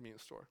the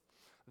convenience store.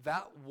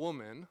 That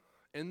woman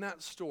in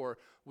that store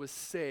was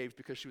saved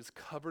because she was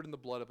covered in the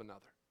blood of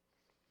another.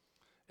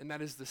 And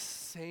that is the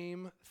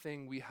same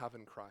thing we have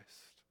in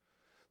Christ,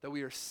 that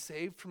we are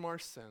saved from our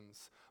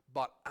sins,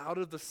 bought out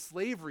of the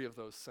slavery of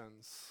those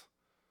sins,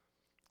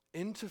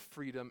 into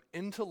freedom,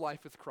 into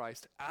life with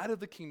Christ, out of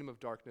the kingdom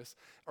of darkness,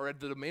 or at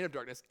the domain of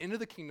darkness, into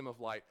the kingdom of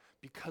light,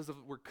 because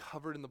we're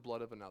covered in the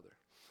blood of another.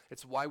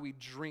 It's why we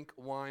drink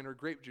wine or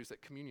grape juice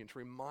at communion, to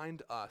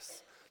remind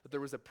us that there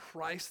was a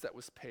price that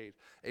was paid,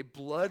 a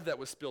blood that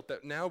was spilled,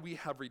 that now we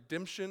have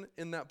redemption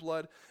in that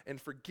blood and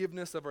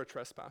forgiveness of our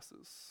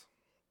trespasses.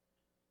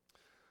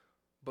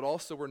 But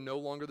also, we're no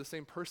longer the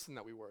same person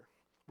that we were.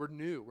 We're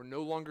new. We're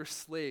no longer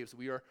slaves.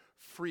 We are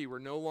free. We're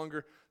no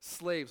longer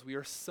slaves. We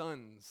are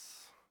sons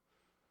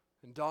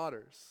and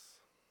daughters.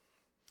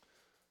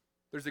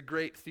 There's a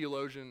great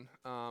theologian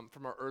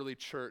from our early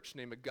church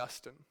named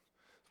Augustine.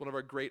 He's one of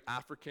our great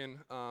African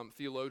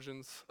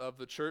theologians of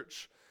the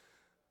church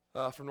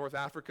from North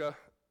Africa.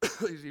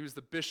 He was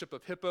the bishop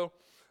of Hippo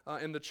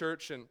in the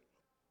church, and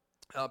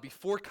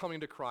before coming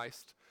to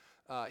Christ,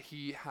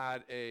 he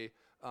had a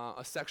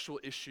sexual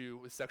issue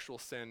with sexual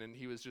sin, and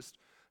he was just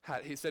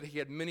he said he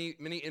had many,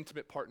 many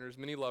intimate partners,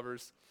 many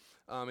lovers,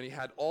 and he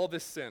had all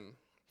this sin.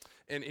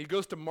 And he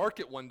goes to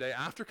market one day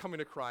after coming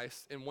to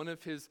Christ, and one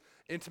of his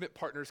intimate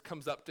partners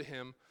comes up to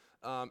him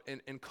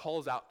and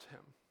calls out to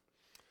him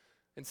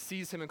and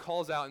sees him and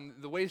calls out.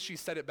 And the way she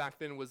said it back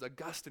then was,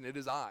 "Augustine, it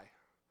is I."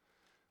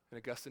 And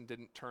Augustine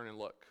didn't turn and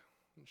look.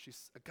 And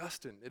she's,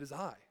 "Augustine, it is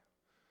I."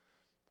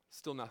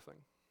 Still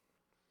nothing.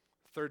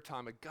 Third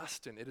time,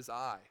 "Augustine, it is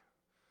I."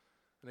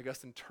 And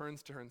Augustine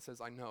turns to her and says,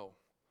 "I know,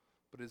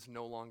 but it is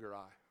no longer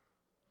I."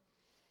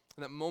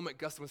 In that moment,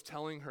 Augustine was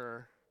telling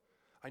her,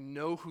 "I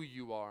know who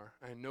you are.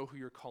 I know who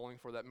you're calling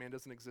for. That man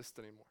doesn't exist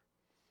anymore.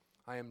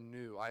 I am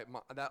new.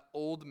 That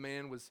old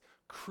man was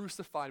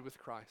crucified with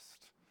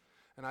Christ,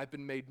 and I've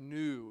been made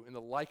new in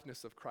the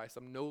likeness of Christ.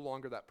 I'm no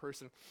longer that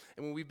person."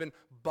 And when we've been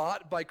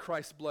bought by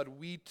Christ's blood,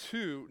 we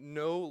too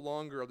no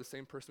longer are the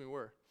same person we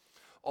were.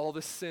 All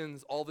the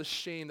sins, all the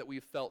shame that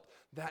we've felt,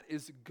 that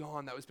is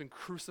gone. That has been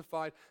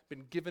crucified,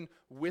 been given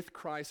with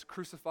Christ,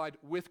 crucified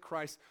with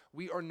Christ.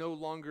 We are no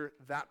longer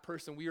that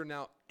person. We are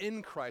now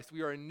in Christ.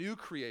 We are a new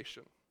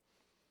creation.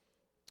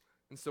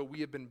 And so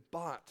we have been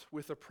bought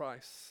with a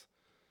price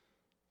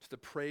to the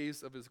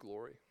praise of his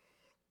glory.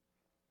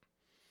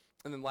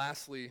 And then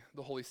lastly,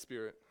 the Holy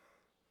Spirit.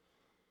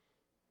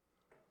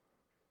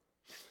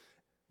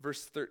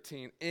 Verse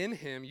 13, "In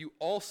him you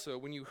also,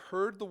 when you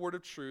heard the word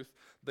of truth,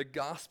 the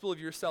gospel of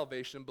your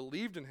salvation, and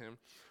believed in him,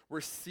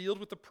 were sealed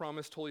with the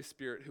promised Holy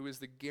Spirit, who is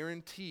the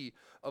guarantee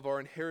of our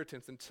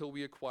inheritance until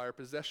we acquire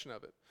possession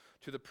of it,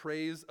 to the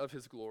praise of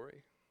his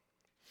glory."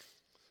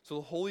 So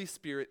the Holy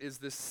Spirit is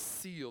this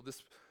seal,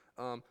 this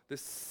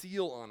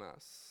seal on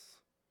us,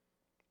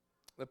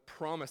 the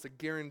promise, a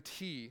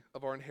guarantee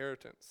of our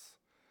inheritance.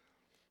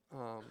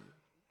 I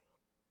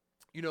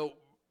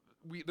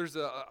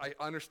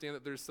understand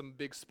that there's some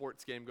big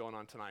sports game going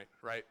on tonight,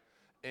 right?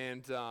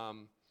 And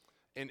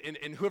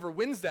whoever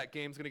wins that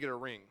game is going to get a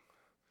ring.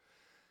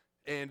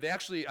 And they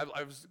actually,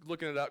 I was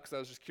looking it up because I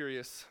was just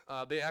curious.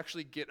 They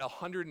actually get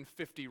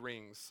 150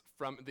 rings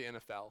from the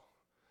NFL.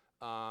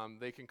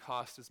 They can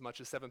cost as much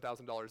as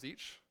 $7,000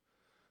 each.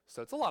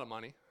 So it's a lot of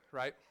money,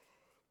 right?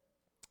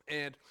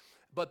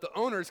 But the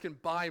owners can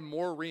buy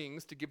more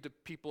rings to give to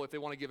people if they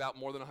want to give out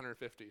more than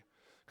 150.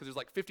 Because there's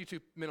like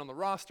 52 men on the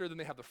roster, then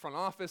they have the front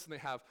office, and they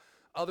have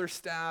other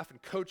staff and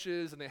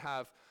coaches, and they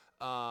have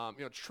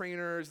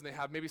trainers, and they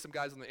have maybe some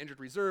guys on the injured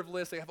reserve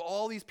list. They have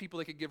all these people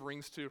they could give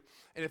rings to,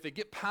 and if they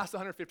get past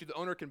 150, the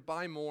owner can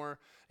buy more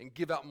and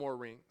give out more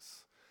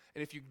rings.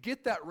 And if you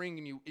get that ring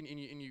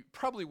and you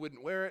probably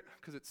wouldn't wear it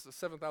because it's a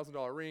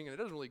 $7,000 ring and it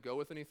doesn't really go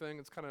with anything,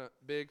 it's kind of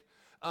big.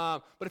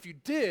 But if you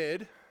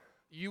did,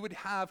 you would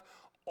have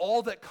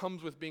all that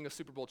comes with being a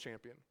Super Bowl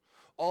champion.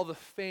 All the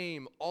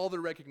fame, all the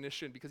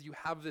recognition, because you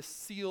have this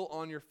seal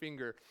on your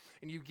finger,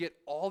 and you get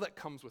all that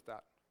comes with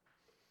that.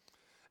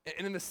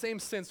 And in the same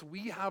sense,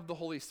 we have the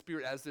Holy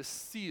Spirit as this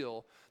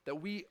seal that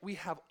we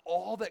have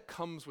all that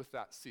comes with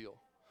that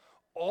seal.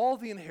 All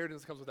the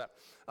inheritance that comes with that.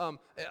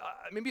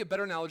 Maybe a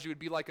better analogy would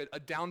be like a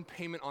down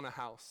payment on a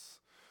house.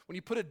 When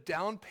you put a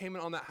down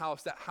payment on that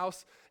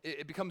house,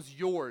 it becomes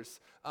yours.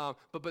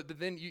 But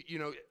then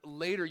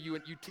later you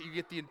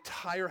get the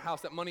entire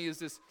house. That money is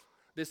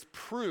this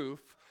proof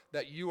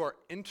that you are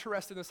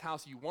interested in this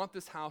house, you want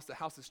this house, the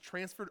house is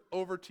transferred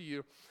over to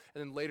you, and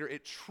then later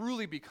it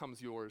truly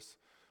becomes yours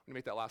when you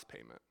make that last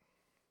payment.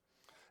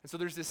 And so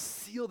there's this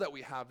seal that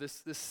we have,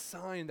 this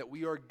sign that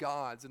we are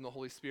God's in the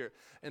Holy Spirit,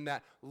 and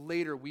that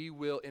later we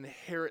will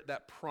inherit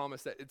that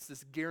promise, that it's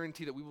this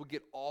guarantee that we will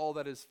get all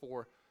that is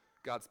for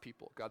God's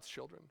people, God's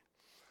children.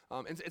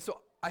 And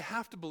so I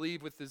have to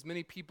believe with as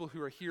many people who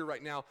are here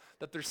right now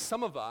that there's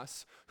some of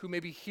us who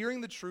may be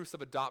hearing the truths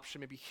of adoption,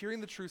 maybe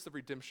hearing the truths of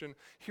redemption,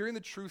 hearing the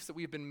truths that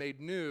we've been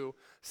made new,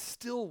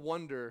 still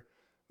wonder,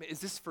 is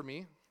this for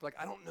me? Like,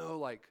 I don't know,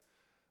 like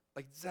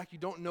Zach, you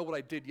don't know what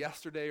I did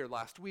yesterday or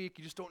last week.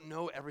 You just don't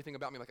know everything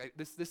about me. Like,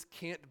 this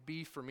can't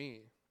be for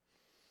me.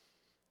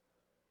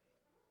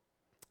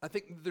 I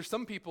think there's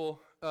some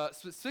people,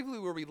 specifically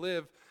where we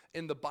live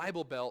in the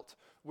Bible Belt,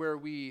 where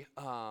we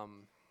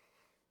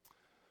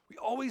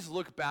always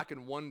look back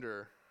and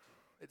wonder,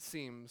 it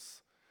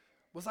seems,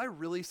 was I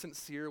really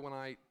sincere when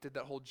I did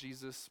that whole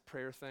Jesus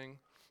prayer thing?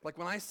 Like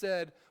when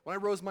I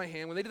rose my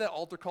hand, when they did that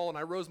altar call and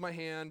I rose my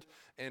hand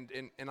and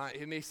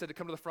they said to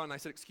come to the front, and I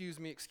said, excuse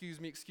me.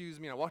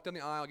 And I walk down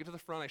the aisle, I get to the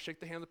front, I shake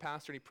the hand of the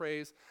pastor and he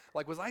prays.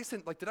 Like,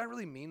 did I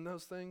really mean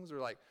those things? Or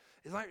like,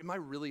 am I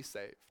really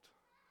saved?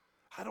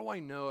 How do I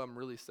know I'm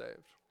really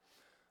saved?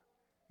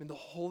 I mean, the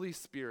Holy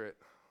Spirit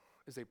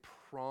is a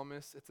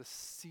promise. It's a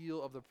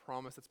seal of the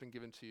promise that's been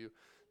given to you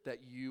that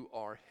you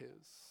are his.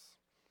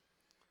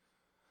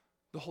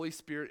 The Holy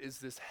Spirit is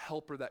this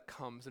helper that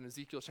comes. In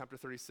Ezekiel chapter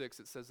 36,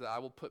 it says that I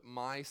will put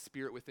my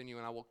spirit within you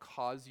and I will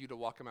cause you to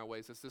walk in my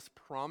ways. It's this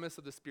promise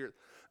of the Spirit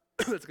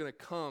that's going to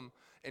come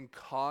and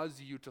cause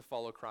you to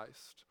follow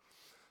Christ.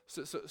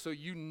 So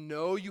you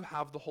know you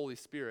have the Holy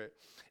Spirit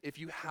if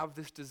you have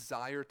this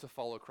desire to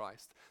follow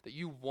Christ, that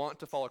you want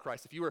to follow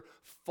Christ. If you are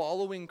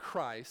following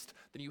Christ,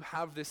 then you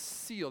have this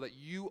seal that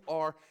you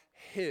are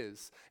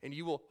his, and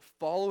you will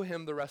follow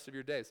him the rest of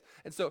your days.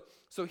 And so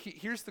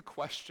here's the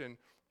question.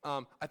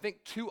 I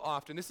think too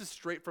often, this is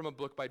straight from a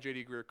book by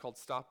J.D. Greear called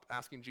Stop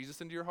Asking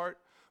Jesus Into Your Heart,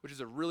 which is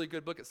a really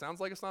good book. It sounds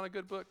like it's not a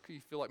good book. You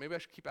feel like maybe I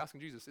should keep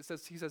asking Jesus.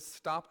 He says,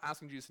 stop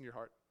asking Jesus in your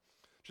heart.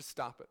 Just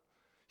stop it.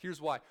 Here's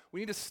why.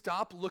 We need to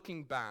stop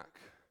looking back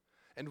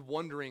and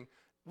wondering,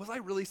 was I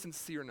really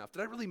sincere enough?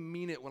 Did I really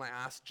mean it when I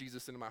asked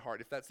Jesus into my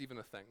heart, if that's even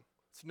a thing?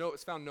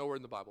 It's found nowhere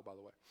in the Bible, by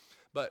the way.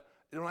 But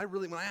when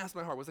I asked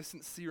my heart, was I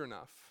sincere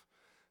enough?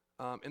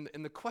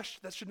 And the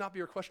question, that should not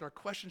be our question. Our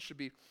question should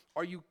be,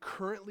 are you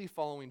currently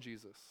following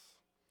Jesus?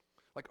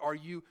 Like,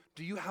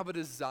 do you have a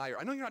desire?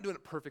 I know you're not doing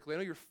it perfectly. I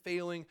know you're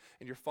failing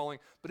and you're falling,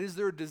 but is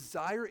there a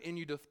desire in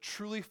you to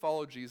truly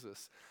follow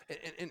Jesus?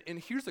 And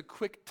here's a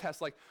quick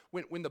test. Like,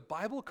 when the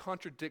Bible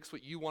contradicts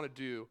what you want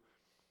to do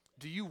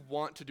you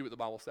want to do what the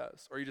Bible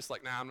says? Or are you just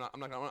like, nah, I'm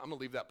going to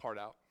leave that part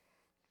out.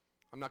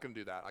 I'm not going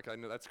to do that. Like, I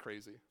know that's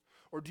crazy.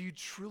 Or do you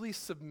truly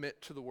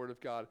submit to the Word of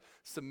God,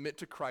 submit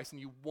to Christ,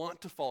 and you want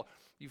to follow?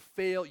 You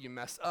fail, you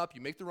mess up,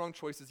 you make the wrong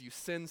choices, you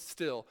sin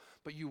still,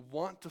 but you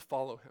want to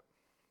follow him.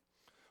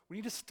 We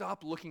need to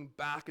stop looking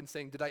back and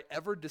saying, did I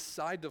ever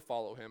decide to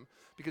follow him?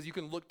 Because you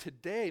can look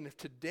today, and if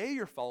today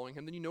you're following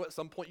him, then you know at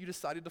some point you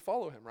decided to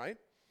follow him, right?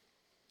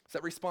 It's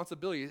that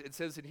responsibility. It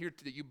says in here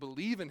that you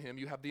believe in him,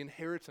 you have the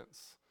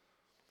inheritance.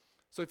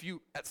 So if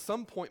you at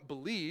some point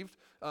believed,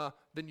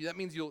 then that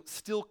means you'll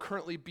still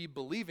currently be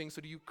believing. So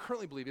do you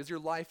currently believe? Is your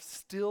life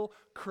still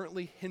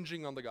currently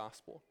hinging on the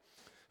gospel?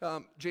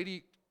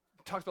 JD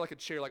talks about like a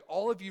chair. Like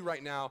all of you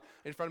right now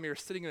in front of me are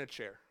sitting in a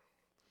chair.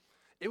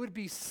 It would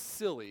be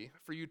silly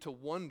for you to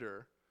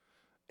wonder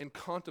and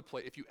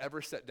contemplate if you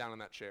ever sat down in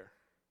that chair,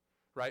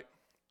 right?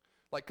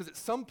 Like, because at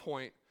some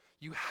point,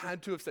 you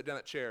had to have sat down in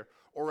that chair,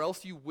 or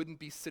else you wouldn't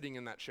be sitting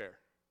in that chair.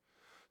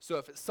 So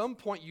if at some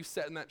point you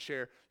sat in that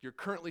chair, you're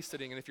currently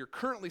sitting, and if you're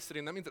currently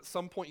sitting, that means at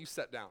some point you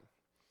sat down.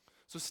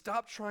 So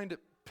stop trying to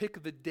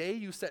pick the day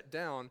you sat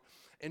down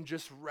and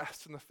just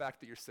rest in the fact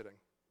that you're sitting.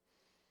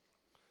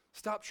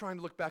 Stop trying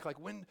to look back like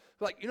when,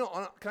 like,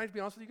 can I be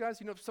honest with you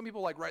guys? Some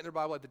people like write in their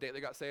Bible like the day they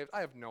got saved.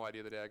 I have no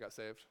idea the day I got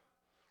saved.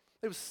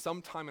 It was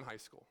sometime in high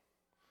school.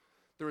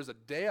 There was a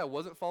day I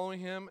wasn't following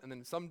him, and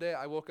then someday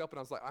I woke up and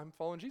I was like, I'm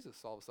following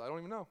Jesus all of a sudden. I don't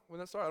even know when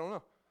that started. I don't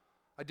know.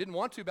 I didn't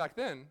want to back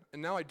then,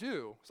 and now I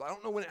do. So I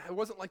don't know when it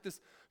wasn't like this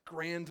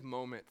grand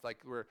moment, like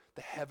where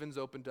the heavens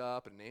opened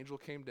up and an angel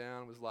came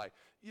down and was like,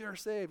 you're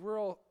saved. We're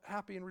all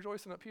happy and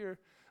rejoicing up here.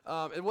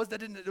 It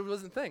wasn't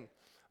a thing.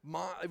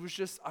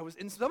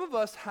 And some of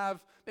us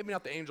have, maybe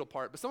not the angel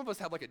part, but some of us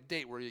have like a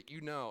date where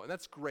and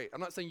that's great. I'm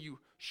not saying you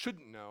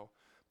shouldn't know,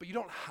 but you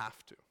don't have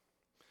to.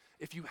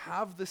 If you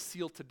have the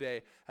seal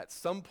today, at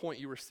some point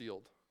you were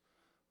sealed.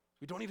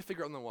 We don't need to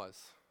figure out when that was.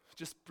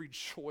 Just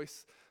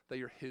rejoice that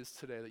you're his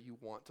today, that you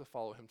want to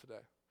follow him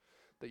today,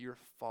 that you're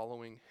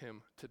following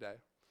him today.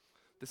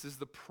 This is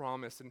the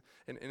promise, and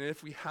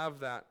if we have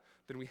that,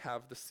 then we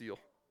have the seal.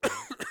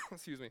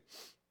 Excuse me.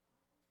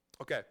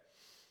 Okay.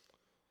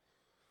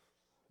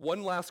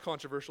 One last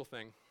controversial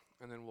thing,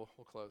 and then we'll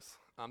close.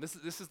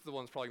 This is the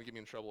one that's probably going to get me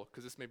in trouble,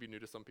 because this may be new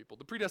to some people.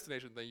 The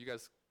predestination thing, you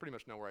guys pretty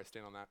much know where I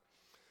stand on that.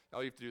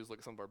 All you have to do is look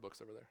at some of our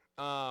books over there.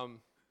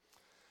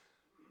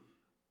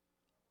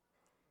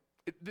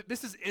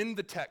 This is in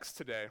the text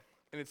today,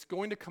 and it's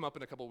going to come up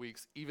in a couple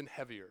weeks even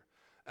heavier.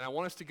 And I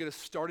want us to get us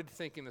started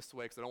thinking this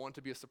way, because I don't want it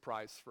to be a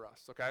surprise for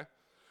us, okay?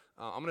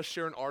 I'm going to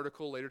share an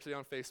article later today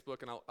on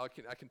Facebook, and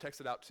I can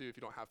text it out too if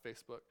you don't have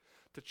Facebook,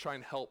 to try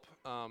and help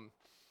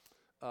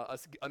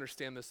us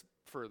understand this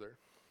further.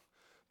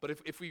 But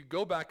if we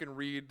go back and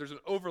read, there's an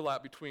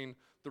overlap between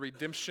the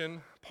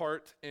redemption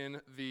part and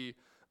the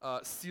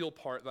seal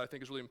part that I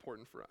think is really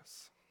important for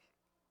us.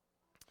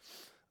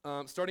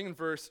 Starting in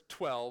verse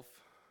 12,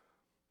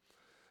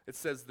 it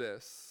says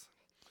this,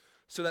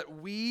 so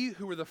that we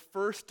who were the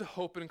first to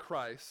hope in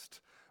Christ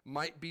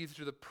might be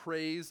to the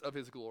praise of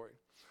his glory.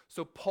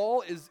 So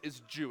Paul is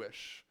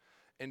Jewish,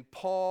 and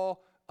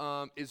Paul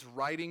is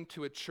writing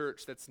to a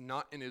church that's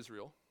not in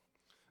Israel.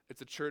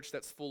 It's a church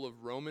that's full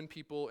of Roman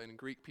people and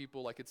Greek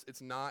people. Like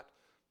it's not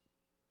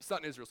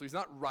in Israel. So he's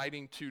not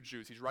writing to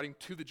Jews. He's writing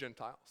to the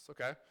Gentiles,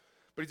 okay?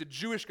 But he's a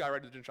Jewish guy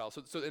writing to the Gentiles.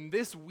 So in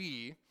this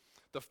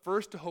the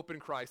first to hope in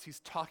Christ, he's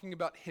talking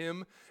about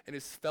him and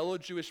his fellow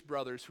Jewish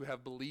brothers who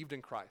have believed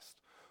in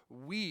Christ.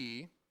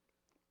 We,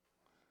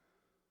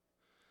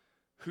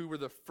 who were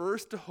the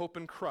first to hope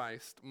in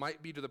Christ,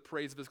 might be to the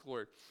praise of his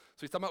glory.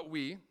 So he's talking about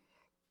we,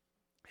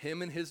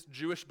 him and his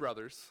Jewish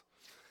brothers.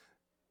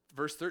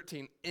 Verse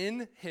 13,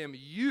 in him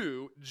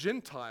you,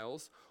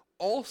 Gentiles,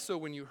 also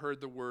when you heard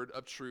the word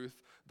of truth,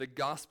 the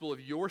gospel of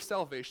your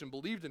salvation,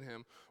 believed in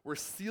him, were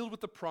sealed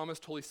with the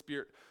promised Holy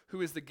Spirit,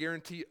 who is the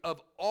guarantee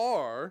of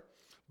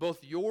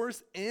both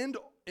yours and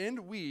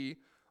we,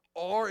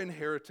 our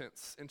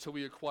inheritance until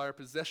we acquire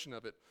possession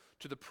of it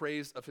to the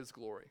praise of his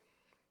glory.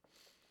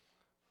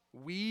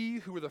 We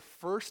who were the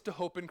first to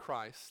hope in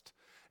Christ,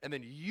 and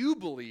then you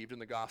believed in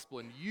the gospel,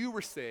 and you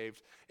were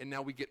saved, and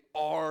now we get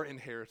our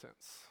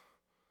inheritance.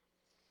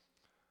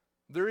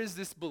 There is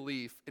this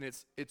belief, and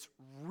it's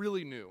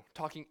really new,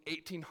 talking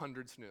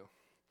 1800s new,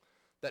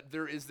 that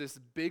there is this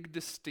big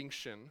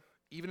distinction,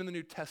 even in the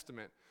New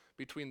Testament,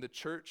 between the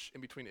church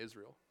and between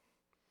Israel.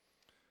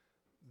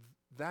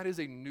 That is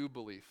a new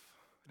belief.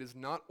 It is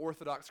not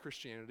Orthodox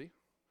Christianity.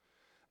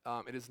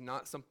 It is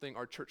not something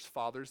our church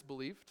fathers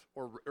believed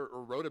or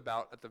wrote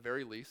about at the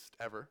very least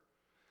ever.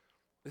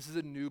 This is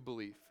a new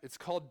belief. It's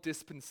called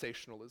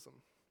dispensationalism.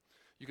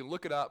 You can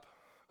look it up.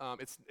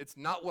 It's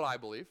not what I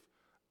believe.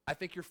 I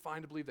think you're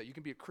fine to believe that. You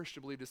can be a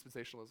Christian, believe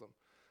dispensationalism.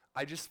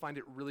 I just find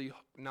it really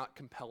not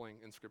compelling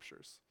in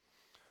scriptures.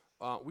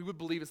 We would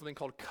believe in something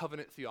called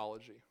covenant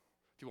theology.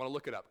 If you want to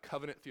look it up,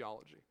 covenant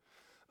theology.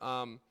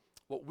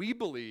 What we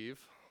believe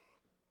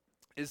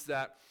is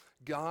that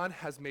God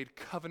has made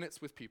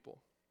covenants with people.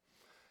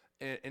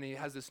 And he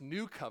has this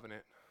new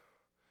covenant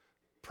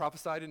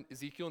prophesied in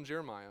Ezekiel and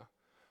Jeremiah,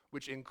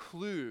 which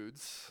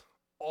includes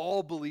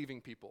all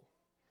believing people.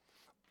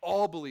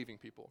 All believing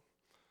people.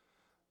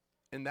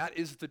 And that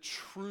is the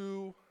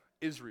true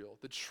Israel.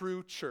 The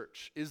true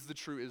church is the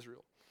true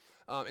Israel.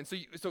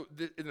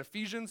 In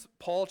Ephesians,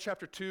 Paul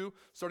chapter 2,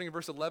 starting in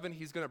verse 11,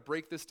 he's going to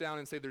break this down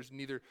and say there's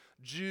neither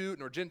Jew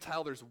nor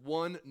Gentile, there's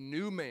one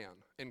new man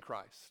in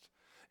Christ.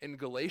 In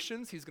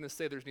Galatians, he's going to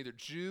say there's neither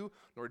Jew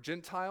nor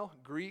Gentile,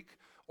 Greek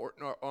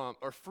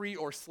or free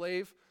or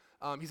slave.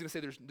 He's going to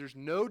say there's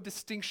no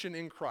distinction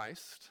in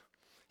Christ.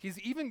 He's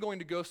even going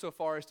to go so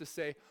far as to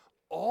say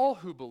all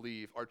who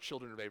believe are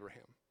children of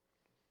Abraham.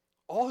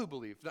 All who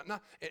believe.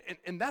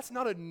 And that's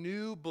not a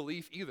new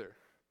belief either.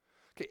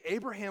 Okay,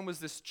 Abraham was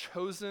this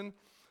chosen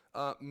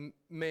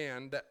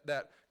man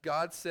that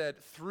God said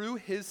through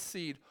his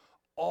seed,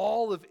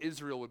 all of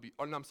Israel would be,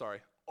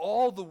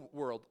 all the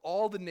world,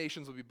 all the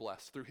nations would be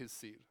blessed through his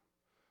seed.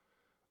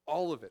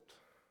 All of it.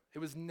 It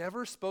was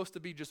never supposed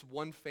to be just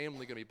one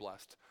family going to be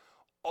blessed.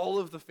 All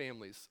of the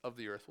families of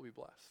the earth will be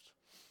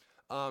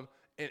blessed.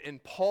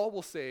 And Paul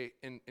will say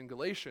in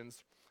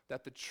Galatians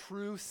that the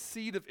true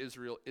seed of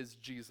Israel is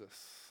Jesus.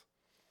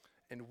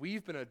 And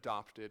we've been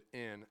adopted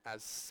in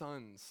as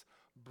sons,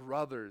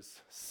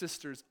 brothers,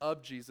 sisters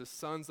of Jesus,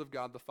 sons of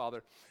God the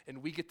Father,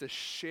 and we get to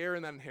share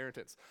in that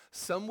inheritance.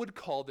 Some would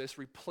call this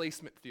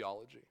replacement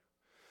theology,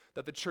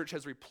 that the church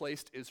has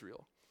replaced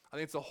Israel. I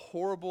think it's a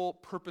horrible,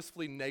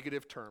 purposefully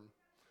negative term.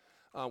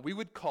 We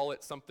would call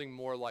it something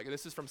more like, and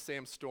this is from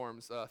Sam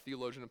Storms,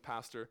 theologian and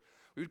pastor,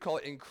 we would call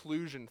it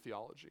inclusion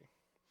theology,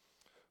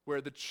 where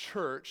the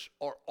church,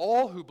 or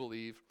all who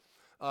believe,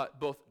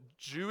 both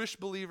Jewish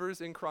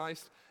believers in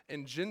Christ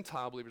and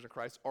Gentile believers in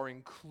Christ, are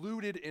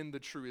included in the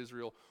true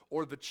Israel,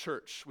 or the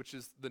church, which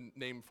is the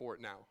name for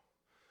it now.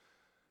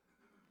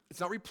 It's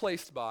not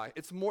replaced by,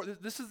 it's more,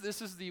 this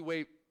is the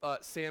way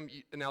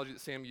analogy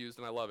that Sam used,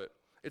 and I love it.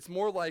 It's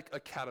more like a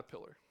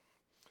caterpillar.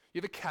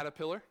 You have a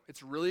caterpillar,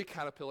 it's really a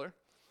caterpillar,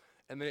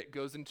 and then it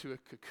goes into a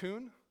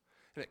cocoon,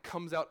 and it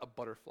comes out a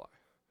butterfly.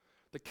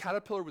 The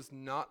caterpillar was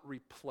not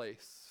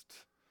replaced.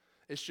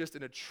 It's just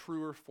in a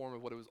truer form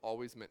of what it was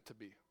always meant to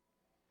be.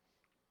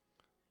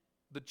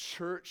 The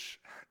church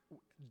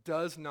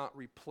does not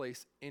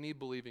replace any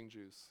believing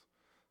Jews.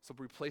 So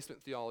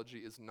replacement theology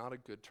is not a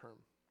good term.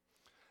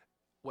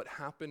 What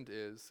happened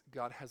is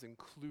God has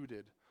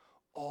included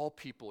all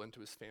people into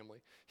his family.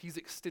 He's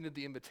extended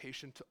the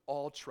invitation to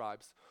all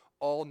tribes,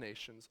 all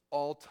nations,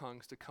 all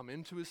tongues to come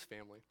into his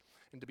family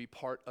and to be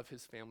part of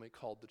his family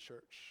called the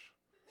church.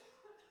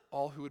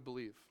 All who would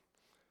believe.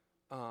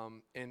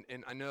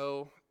 And I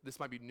know this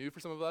might be new for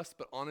some of us,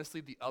 but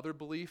honestly, the other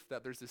belief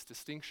that there's this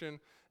distinction,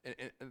 and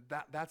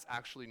that's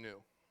actually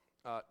new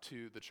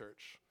to the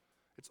church.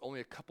 It's only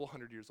a couple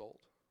hundred years old.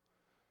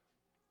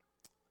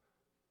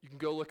 You can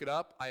go look it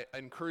up. I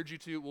encourage you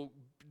to. We'll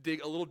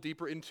dig a little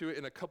deeper into it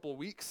in a couple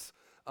weeks.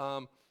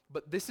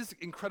 But this is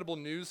incredible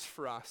news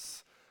for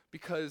us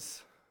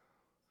because,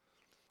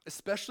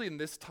 especially in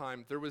this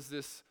time, there was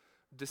this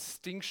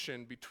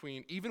distinction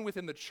between, even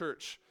within the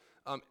church,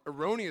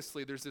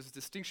 erroneously, there's this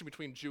distinction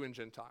between Jew and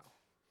Gentile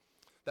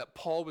that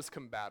Paul was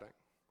combating.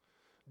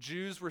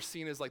 Jews were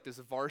seen as like this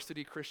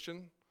varsity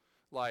Christian,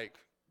 like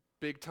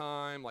big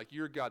time, like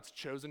you're God's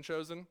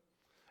chosen,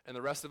 and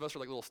the rest of us are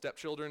like little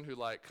stepchildren who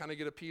like kind of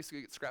get a piece,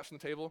 get scraps from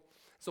the table.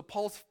 So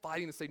Paul's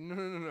fighting to say,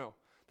 no.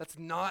 That's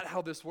not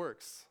how this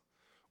works.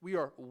 We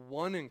are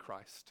one in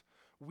Christ.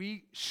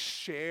 We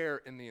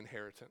share in the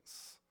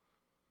inheritance.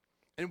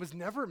 And it was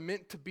never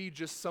meant to be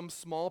just some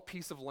small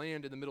piece of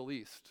land in the Middle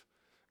East.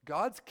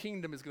 God's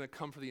kingdom is going to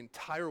come for the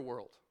entire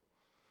world,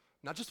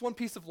 not just one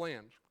piece of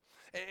land.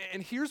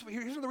 And here's the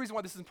reason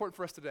why this is important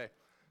for us today.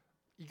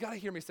 You got to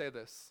hear me say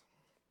this.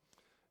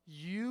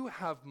 You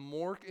have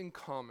more in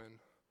common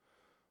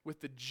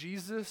with the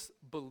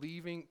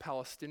Jesus-believing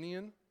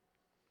Palestinian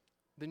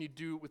than you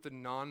do with the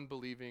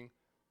non-believing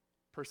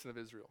person of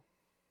Israel.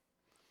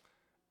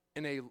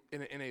 In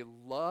a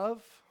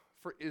love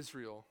for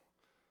Israel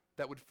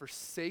that would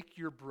forsake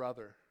your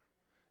brother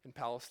in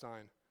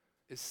Palestine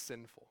is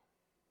sinful.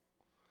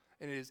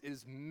 and it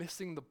is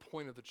missing the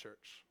point of the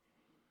church.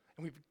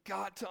 And we've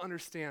got to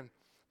understand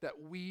that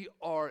we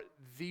are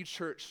the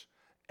church.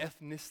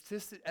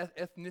 Ethnicity,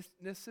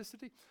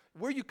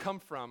 where you come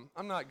from,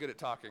 I'm not good at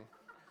talking.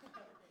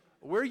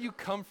 Where you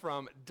come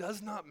from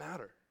does not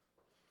matter.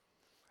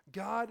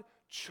 God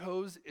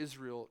chose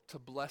Israel to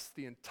bless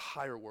the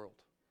entire world.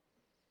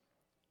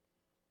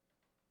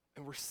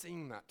 And we're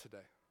seeing that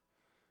today.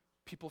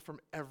 People from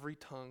every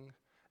tongue,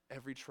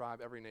 every tribe,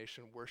 every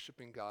nation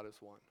worshiping God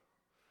as one.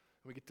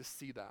 And we get to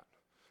see that.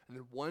 And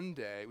then one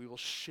day we will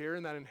share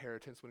in that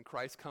inheritance when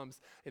Christ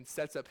comes and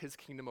sets up his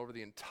kingdom over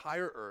the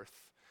entire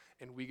earth,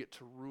 and we get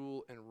to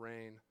rule and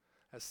reign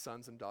as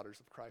sons and daughters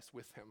of Christ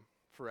with him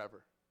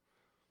forever.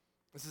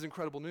 This is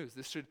incredible news.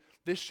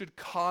 This should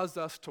cause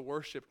us to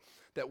worship,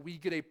 that we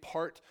get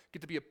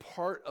to be a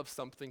part of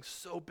something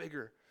so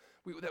bigger.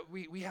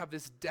 We have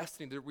this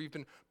destiny, that we've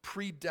been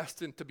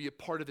predestined to be a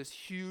part of this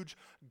huge,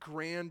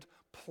 grand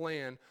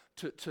plan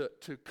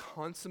to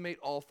consummate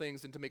all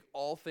things and to make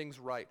all things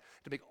right,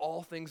 to make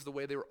all things the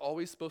way they were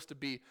always supposed to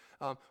be.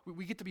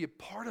 We get to be a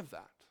part of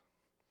that.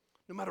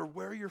 No matter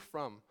where you're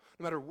from,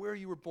 no matter where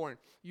you were born,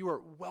 you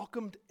are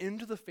welcomed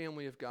into the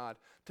family of God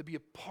to be a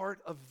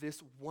part of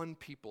this one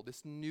people,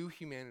 this new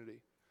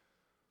humanity.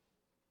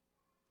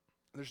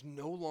 There's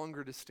no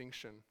longer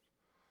distinction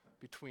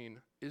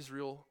between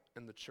Israel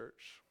and the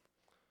church.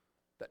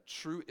 That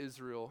true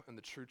Israel and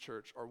the true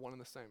church are one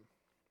and the same.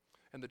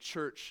 And the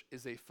church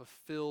is a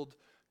fulfilled,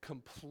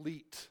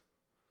 complete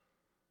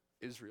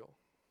Israel.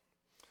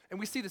 And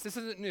we see this. This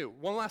isn't new.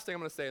 One last thing I'm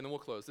going to say, and then we'll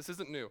close. This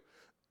isn't new.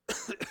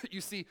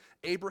 You see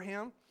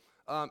Abraham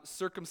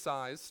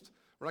circumcised.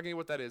 We're not going to get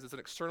what that is. It's an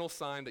external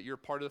sign that you're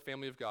part of the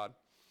family of God.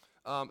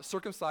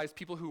 Circumcised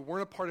people who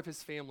weren't a part of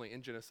his family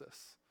in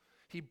Genesis.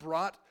 He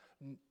brought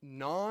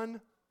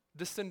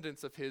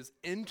non-descendants of his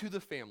into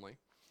the family.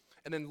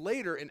 And then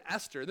later in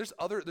Esther, there's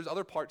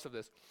other parts of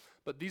this,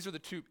 but these are the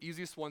two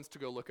easiest ones to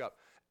go look up.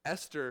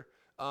 Esther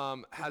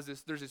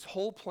there's this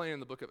whole plan in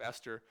the book of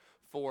Esther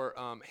for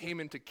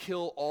Haman to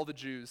kill all the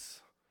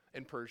Jews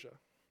in Persia.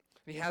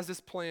 And he has this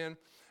plan,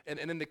 and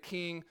then the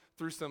king,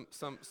 through some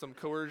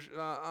coercion,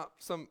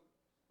 some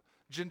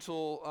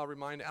gentle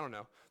reminder, I don't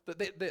know,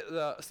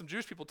 some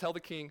Jewish people tell the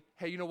king,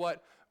 hey, you know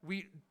what?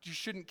 You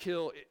shouldn't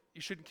kill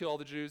all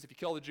the Jews. If you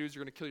kill all the Jews,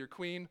 you're going to kill your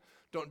queen.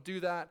 Don't do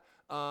that.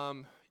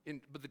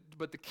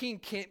 But the king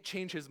can't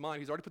change his mind.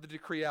 He's already put the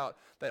decree out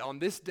that on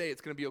this day it's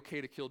going to be okay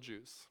to kill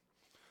Jews.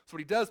 So what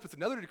he does, puts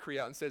another decree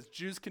out and says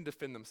Jews can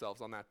defend themselves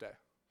on that day.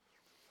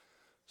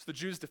 So the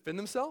Jews defend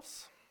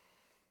themselves.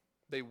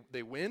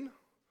 They win.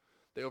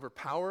 They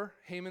overpower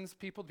Haman's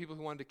people, the people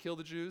who wanted to kill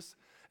the Jews.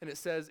 And it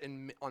says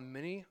on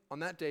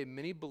that day,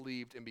 many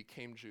believed and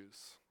became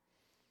Jews.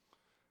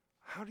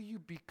 How do you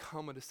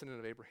become a descendant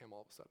of Abraham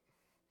all of a sudden?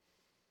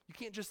 You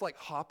can't just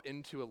hop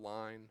into a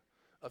line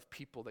of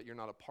people that you're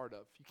not a part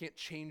of. You can't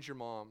change your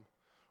mom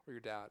or your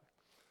dad.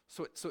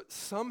 So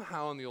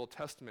somehow in the Old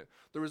Testament,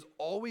 there was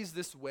always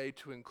this way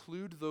to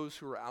include those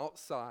who are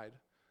outside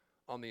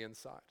on the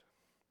inside.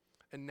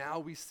 And now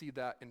we see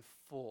that in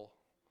full.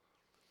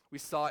 We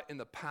saw it in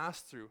the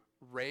past through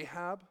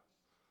Rahab,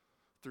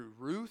 through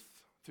Ruth,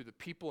 through the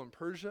people in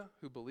Persia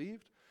who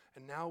believed,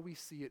 and now we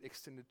see it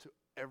extended to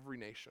every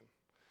nation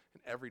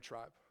and every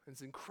tribe. And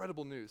it's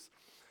incredible news.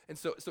 And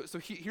so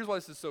here's why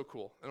this is so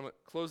cool. And I'm going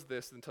to close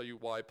this and tell you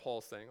why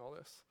Paul's saying all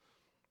this.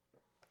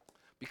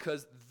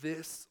 Because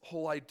this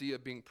whole idea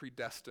of being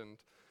predestined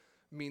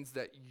means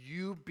that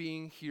you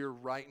being here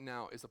right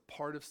now is a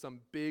part of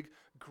some big,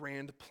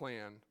 grand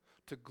plan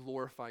to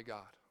glorify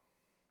God.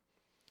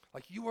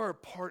 You are a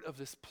part of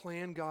this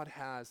plan God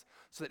has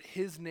so that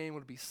his name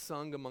would be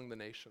sung among the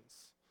nations.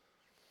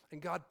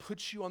 And God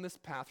puts you on this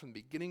path from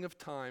the beginning of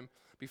time,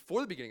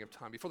 before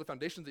the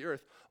foundations of the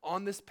earth,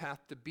 on this path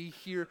to be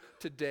here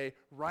today,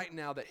 right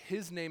now, that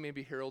his name may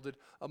be heralded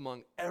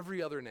among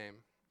every other name.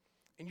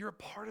 And you're a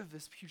part of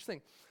this huge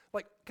thing.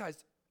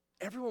 Guys,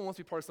 everyone wants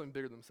to be part of something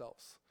bigger than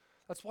themselves.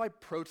 That's why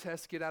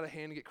protests get out of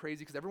hand and get crazy,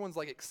 because everyone's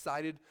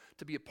excited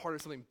to be a part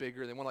of something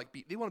bigger. They want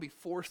to be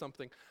for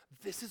something.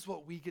 This is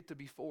what we get to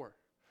be for.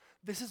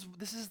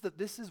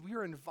 We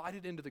are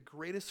invited into the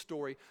greatest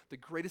story, the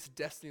greatest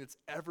destiny that's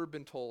ever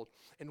been told,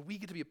 and we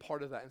get to be a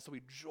part of that, and so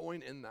we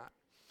join in that.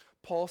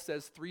 Paul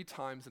says 3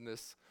 times in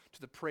this, to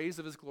the praise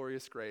of his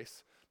glorious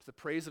grace, to the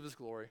praise of his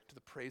glory, to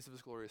the praise of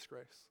his glorious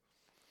grace.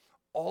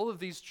 All of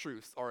these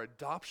truths, our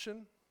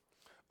adoption,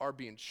 our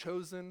being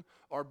chosen,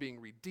 our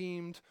being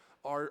redeemed,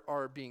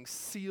 our being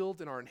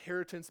sealed, and our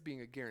inheritance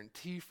being a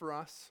guarantee for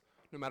us,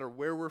 no matter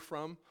where we're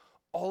from,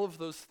 all of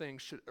those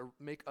things should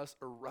make us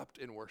erupt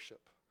in worship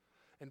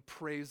and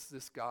praise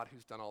this God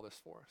who's done all this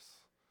for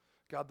us.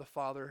 God the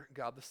Father,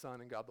 God the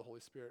Son, and God the Holy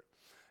Spirit.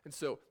 And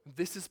so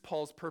this is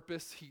Paul's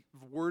purpose. He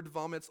word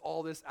vomits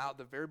all this out at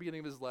the very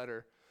beginning of his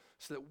letter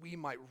so that we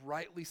might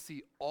rightly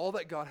see all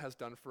that God has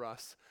done for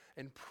us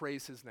and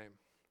praise his name.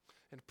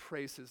 And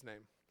praise his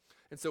name.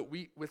 And so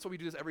that's what we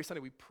do this every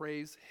Sunday. We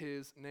praise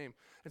his name.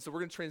 And so we're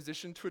going to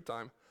transition to a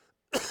time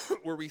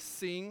where we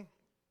sing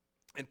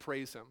and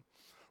praise him.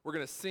 We're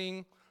going to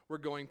sing, We're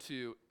going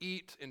to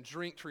eat and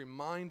drink to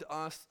remind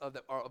us of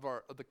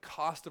the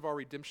cost of our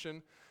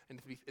redemption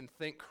and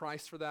thank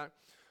Christ for that.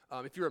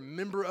 If you're a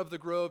member of the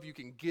Grove, you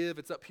can give.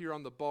 It's up here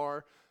on the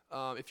bar.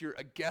 If you're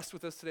a guest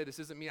with us today, this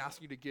isn't me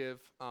asking you to give.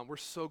 We're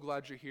so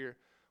glad you're here.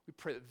 We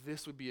pray that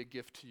this would be a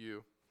gift to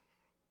you,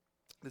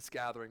 this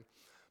gathering.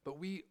 But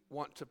we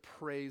want to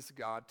praise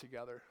God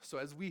together. So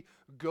as we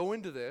go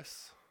into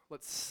this,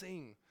 let's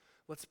sing,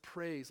 let's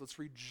praise, let's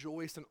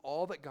rejoice in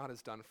all that God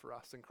has done for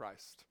us in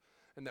Christ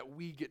and that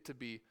we get to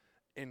be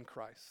in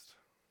Christ.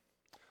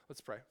 Let's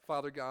pray.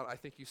 Father God, I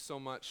thank you so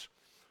much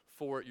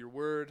for your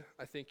word.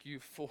 I thank you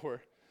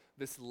for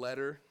this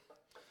letter.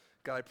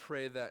 God, I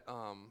pray that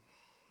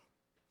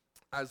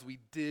as we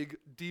dig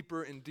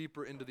deeper and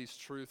deeper into these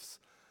truths,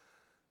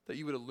 that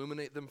you would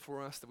illuminate them for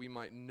us, that we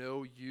might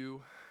know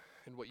you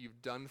and what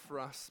you've done for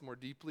us more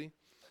deeply.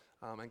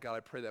 And God, I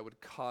pray that would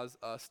cause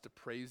us to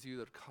praise you,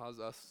 that would cause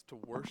us to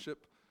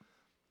worship,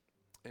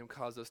 and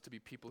cause us to be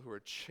people who are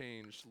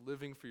changed,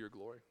 living for your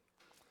glory.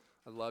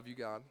 I love you,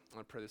 God.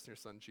 I pray this in your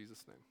Son,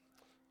 Jesus' name.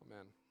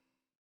 Amen.